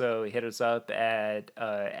also hit us up at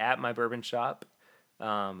my bourbon shop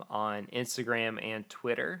on Instagram and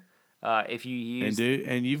Twitter. If you use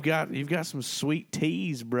And you've got some sweet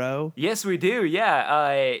teas, bro. yes, we do. Yeah.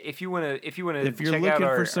 If you want to If you're check out looking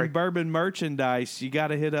our, for some our bourbon merchandise, you got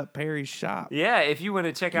to hit up Perry's shop. yeah, if you want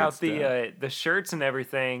to check out stuff. the shirts and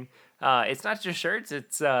everything, it's not just shirts.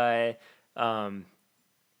 It's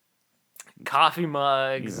coffee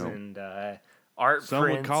mugs You know, and art Some would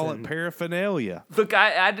prints. call it and- paraphernalia. Look,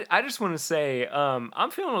 I just want to say I'm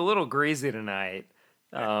feeling a little greasy tonight.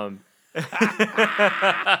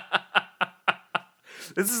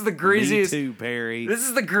 This is the Me greasiest. too, Perry. This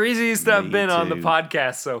is the greasiest I've Me been on the too.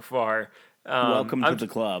 podcast so far. Welcome to the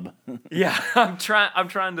club. Yeah, I'm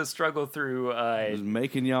trying to struggle through. It's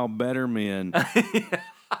making y'all better men.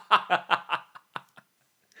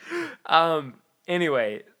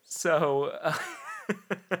 Anyway, so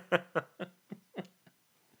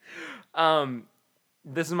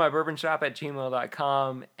this is my bourbon shop at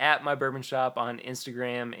gmail.com, at my bourbon shop on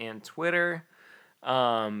Instagram and Twitter.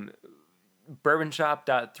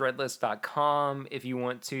 Bourbonshop.threadless.com if you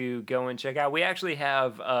want to go and check out. We actually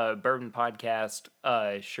have a Bourbon Podcast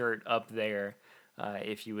shirt up there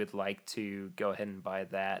if you would like to go ahead and buy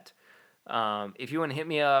that. If you want to hit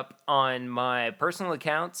me up on my personal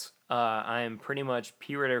accounts, I am pretty much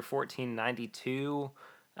PRitter1492,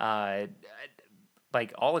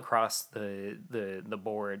 like all across the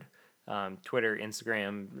board, Twitter,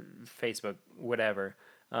 Instagram, Facebook, whatever.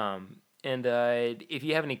 And if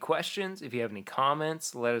you have any questions, if you have any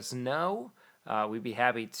comments, let us know. We'd be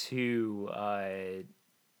happy to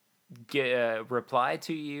reply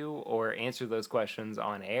to you or answer those questions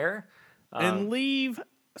on air. And leave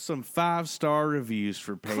some 5-star reviews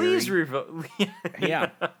for Perry. Please review.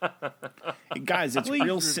 Yeah, guys, it's Please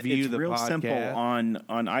real. review It's the real simple podcast.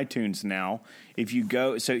 on iTunes now. If you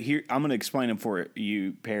go, so here I'm going to explain them for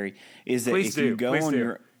you, Perry. Is that Please if you do. go Please on do.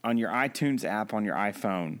 your iTunes app on your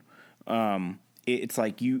iPhone, it's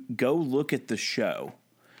like you go look at the show,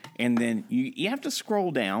 and then you have to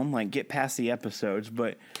scroll down, like get past the episodes,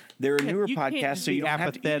 but. There are newer You can't podcasts, just so you be don't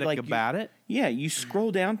have to apathetic about it. Yeah, you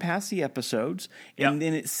scroll down past the episodes, and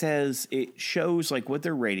then it shows like what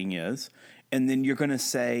their rating is, and then you're going to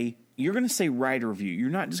say write a review.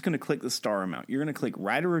 You're not just going to click the star amount. You're going to click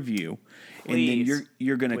write a review, and then Please.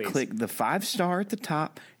 you're going to Please. click the 5-star at the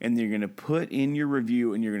top, and then you're going to put in your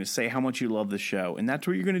review, and you're going to say how much you love the show, and that's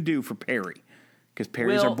what you're going to do for Perry, because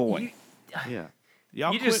Perry's our boy. Yeah.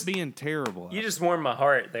 Y'all You quit just- being terrible. You just warmed my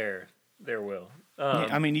heart there, Will.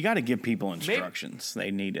 I mean, you got to give people instructions.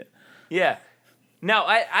 They need it. Yeah. Now,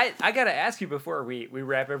 I got to ask you before we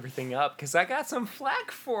wrap everything up, because I got some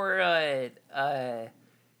flack for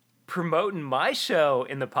promoting my show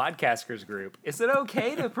in the Podcasters group. Is it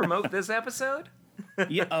okay to promote this episode?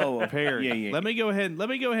 Yeah. Oh, Perry. Yeah. Let me go ahead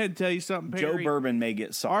and tell you something, Joe Perry. Bourbon may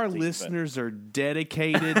get salty. Our but- listeners are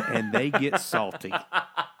dedicated and they get salty.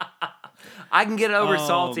 I can get over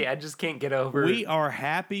salty. I just can't get over. We are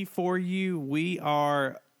happy for you. We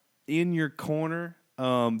are in your corner.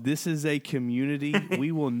 This is a community.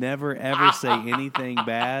 We will never ever say anything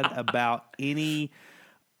bad about any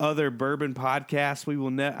other bourbon podcast. We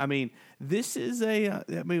will never. I mean, this is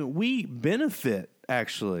we benefit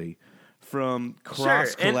actually from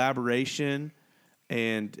cross collaboration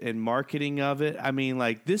and marketing of it. I mean,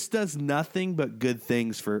 like, this does nothing but good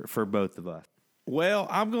things for both of us. Well,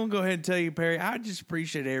 I'm going to go ahead and tell you, Perry, I just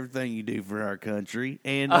appreciate everything you do for our country.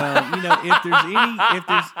 And,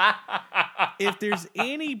 if there's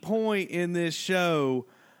any point in this show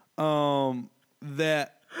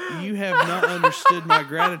that you have not understood my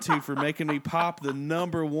gratitude for making me pop the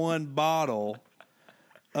number one bottle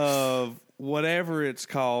of whatever it's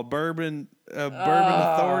called, Bourbon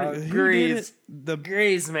Authority. Who did it?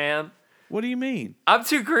 Grease, man. What do you mean? I'm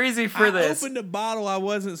too crazy for this. I opened a bottle I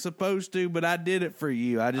wasn't supposed to, but I did it for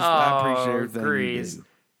you. I appreciate everything Grease. you do.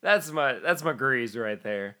 That's my Grease right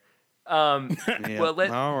there. Yeah, Well,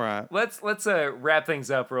 all right. Let's wrap things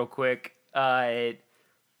up real quick.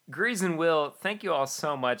 Grease and Will, thank you all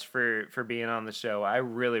so much for being on the show. I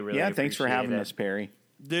really Yeah, thanks for having it. us, Perry.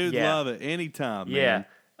 Dude, Yeah. love it. Anytime, Yeah.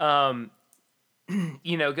 man.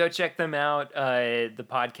 Go check them out. The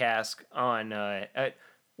podcast on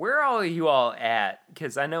where are you all at?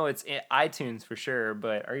 Because I know it's iTunes for sure,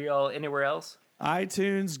 but are you all anywhere else?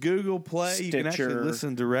 iTunes, Google Play. You can actually Stitcher.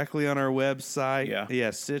 listen directly on our website. Yeah.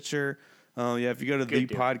 Stitcher. If you go to Good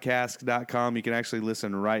deal. thepodcast.com, you can actually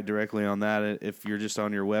listen right directly on that if you're just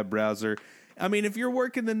on your web browser. I mean, if you're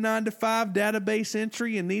working the 9-to-5 database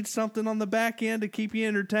entry and need something on the back end to keep you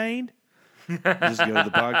entertained, just go to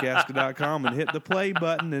thepodcast.com and hit the play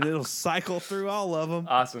button, and it'll cycle through all of them.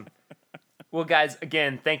 Awesome. Well, guys,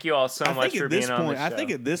 again, thank you all so much for being on the show. I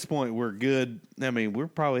think at this point we're good. I mean, we'll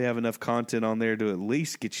probably have enough content on there to at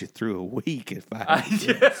least get you through a week if I had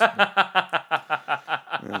to guess.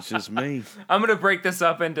 That's just me. I'm going to break this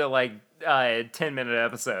up into 10-minute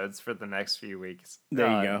episodes for the next few weeks. There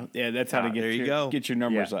you go. Yeah, that's how to get your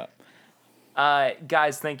numbers Yeah. up.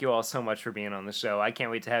 Guys, thank you all so much for being on the show. I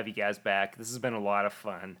can't wait to have you guys back. This has been a lot of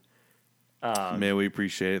fun. Man, we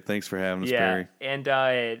appreciate it. Thanks for having us, Yeah, Perry. and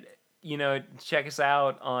check us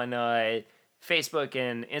out on Facebook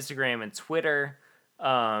and Instagram and Twitter.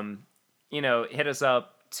 Hit us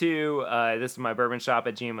up too. This is my bourbon shop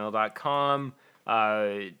at gmail.com.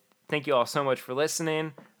 Thank you all so much for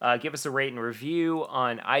listening. Give us a rate and review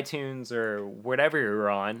on iTunes or whatever you're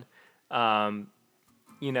on.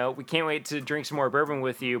 We can't wait to drink some more bourbon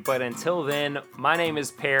with you. But until then, my name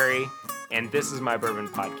is Perry, and this is my Bourbon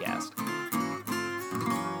Podcast.